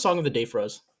 do you have a song of the day for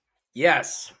us?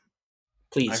 Yes.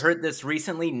 Please. I heard this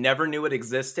recently, never knew it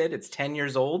existed. It's 10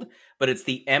 years old, but it's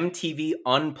the MTV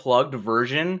Unplugged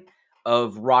version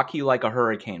of Rock You Like a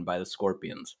Hurricane by the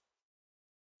Scorpions.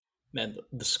 Man,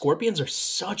 the Scorpions are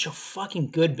such a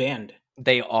fucking good band.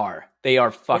 They are. They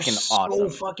are fucking awesome. So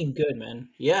fucking good, man.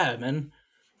 Yeah, man.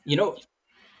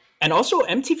 And also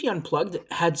MTV Unplugged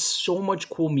had so much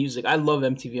cool music. I love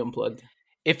MTV Unplugged.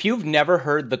 If you've never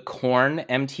heard the Korn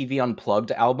MTV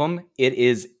Unplugged album, it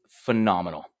is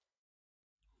phenomenal.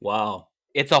 Wow.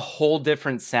 It's a whole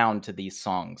different sound to these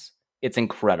songs. It's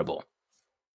incredible.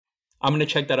 I'm gonna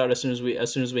check that out as soon as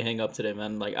we hang up today,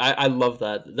 man. Like I love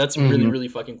that. That's really, really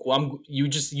fucking cool. You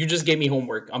just gave me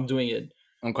homework. I'm doing it.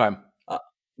 Okay.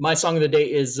 My song of the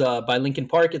day is by Linkin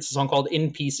Park. It's a song called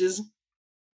 "In Pieces."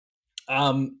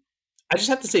 I just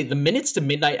have to say, the Minutes to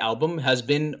Midnight album has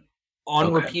been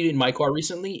on repeat in my car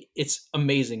recently. It's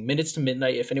amazing. Minutes to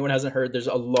Midnight. If anyone hasn't heard, there's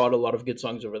a lot of good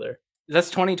songs over there.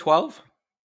 That's 2012.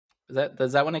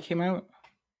 Is that when it came out?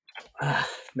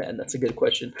 Man, that's a good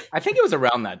question. I think it was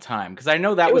around that time because I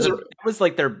know that was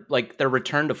like their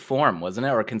return to form, wasn't it?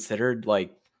 Or considered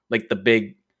like the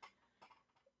big,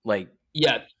 like,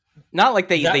 yeah, not like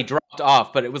they dropped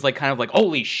off, but it was like kind of like,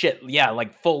 holy shit, yeah,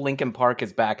 like full Linkin Park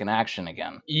is back in action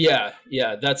again. Yeah.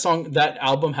 That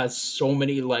album has so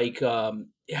many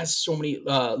it has so many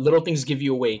Little Things Give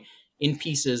You Away, In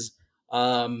Pieces.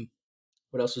 What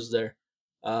else was there?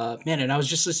 Man, and I was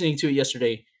just listening to it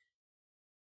yesterday.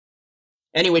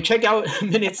 Anyway, check out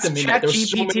Minutes to Midnight. There's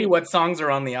so ChatGPT, many. what songs are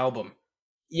on the album?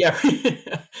 Yeah.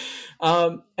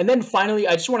 And then finally,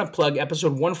 I just want to plug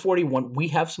episode 141. We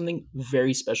have something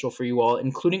very special for you all,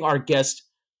 including our guest,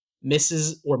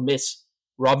 Mrs. or Miss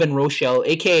Robin Rochelle,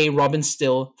 aka Robin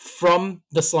Still, from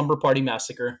the Slumber Party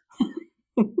Massacre.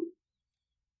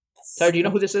 Tyler, do you know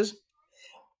who this is?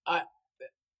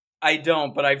 I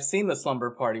don't, but I've seen the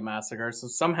Slumber Party Massacre, so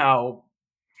somehow.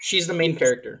 She's the main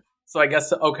character. So I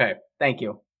guess, okay, thank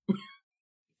you.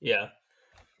 Yeah.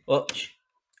 Well,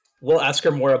 we'll ask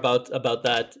her more about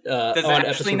that. Does on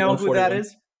Ashley episode know who that 141.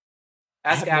 is?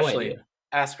 Ask I have no Ashley. idea.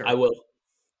 Ask her. I will.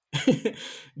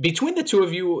 Between the two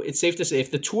of you, it's safe to say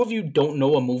if the two of you don't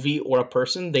know a movie or a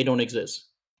person, they don't exist.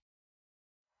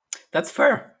 That's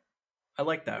fair. I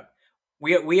like that.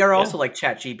 We are also like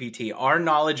ChatGPT. Our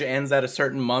knowledge ends at a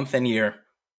certain month and year.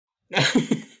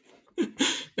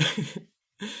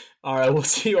 All right, we'll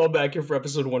see you all back here for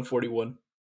episode 141.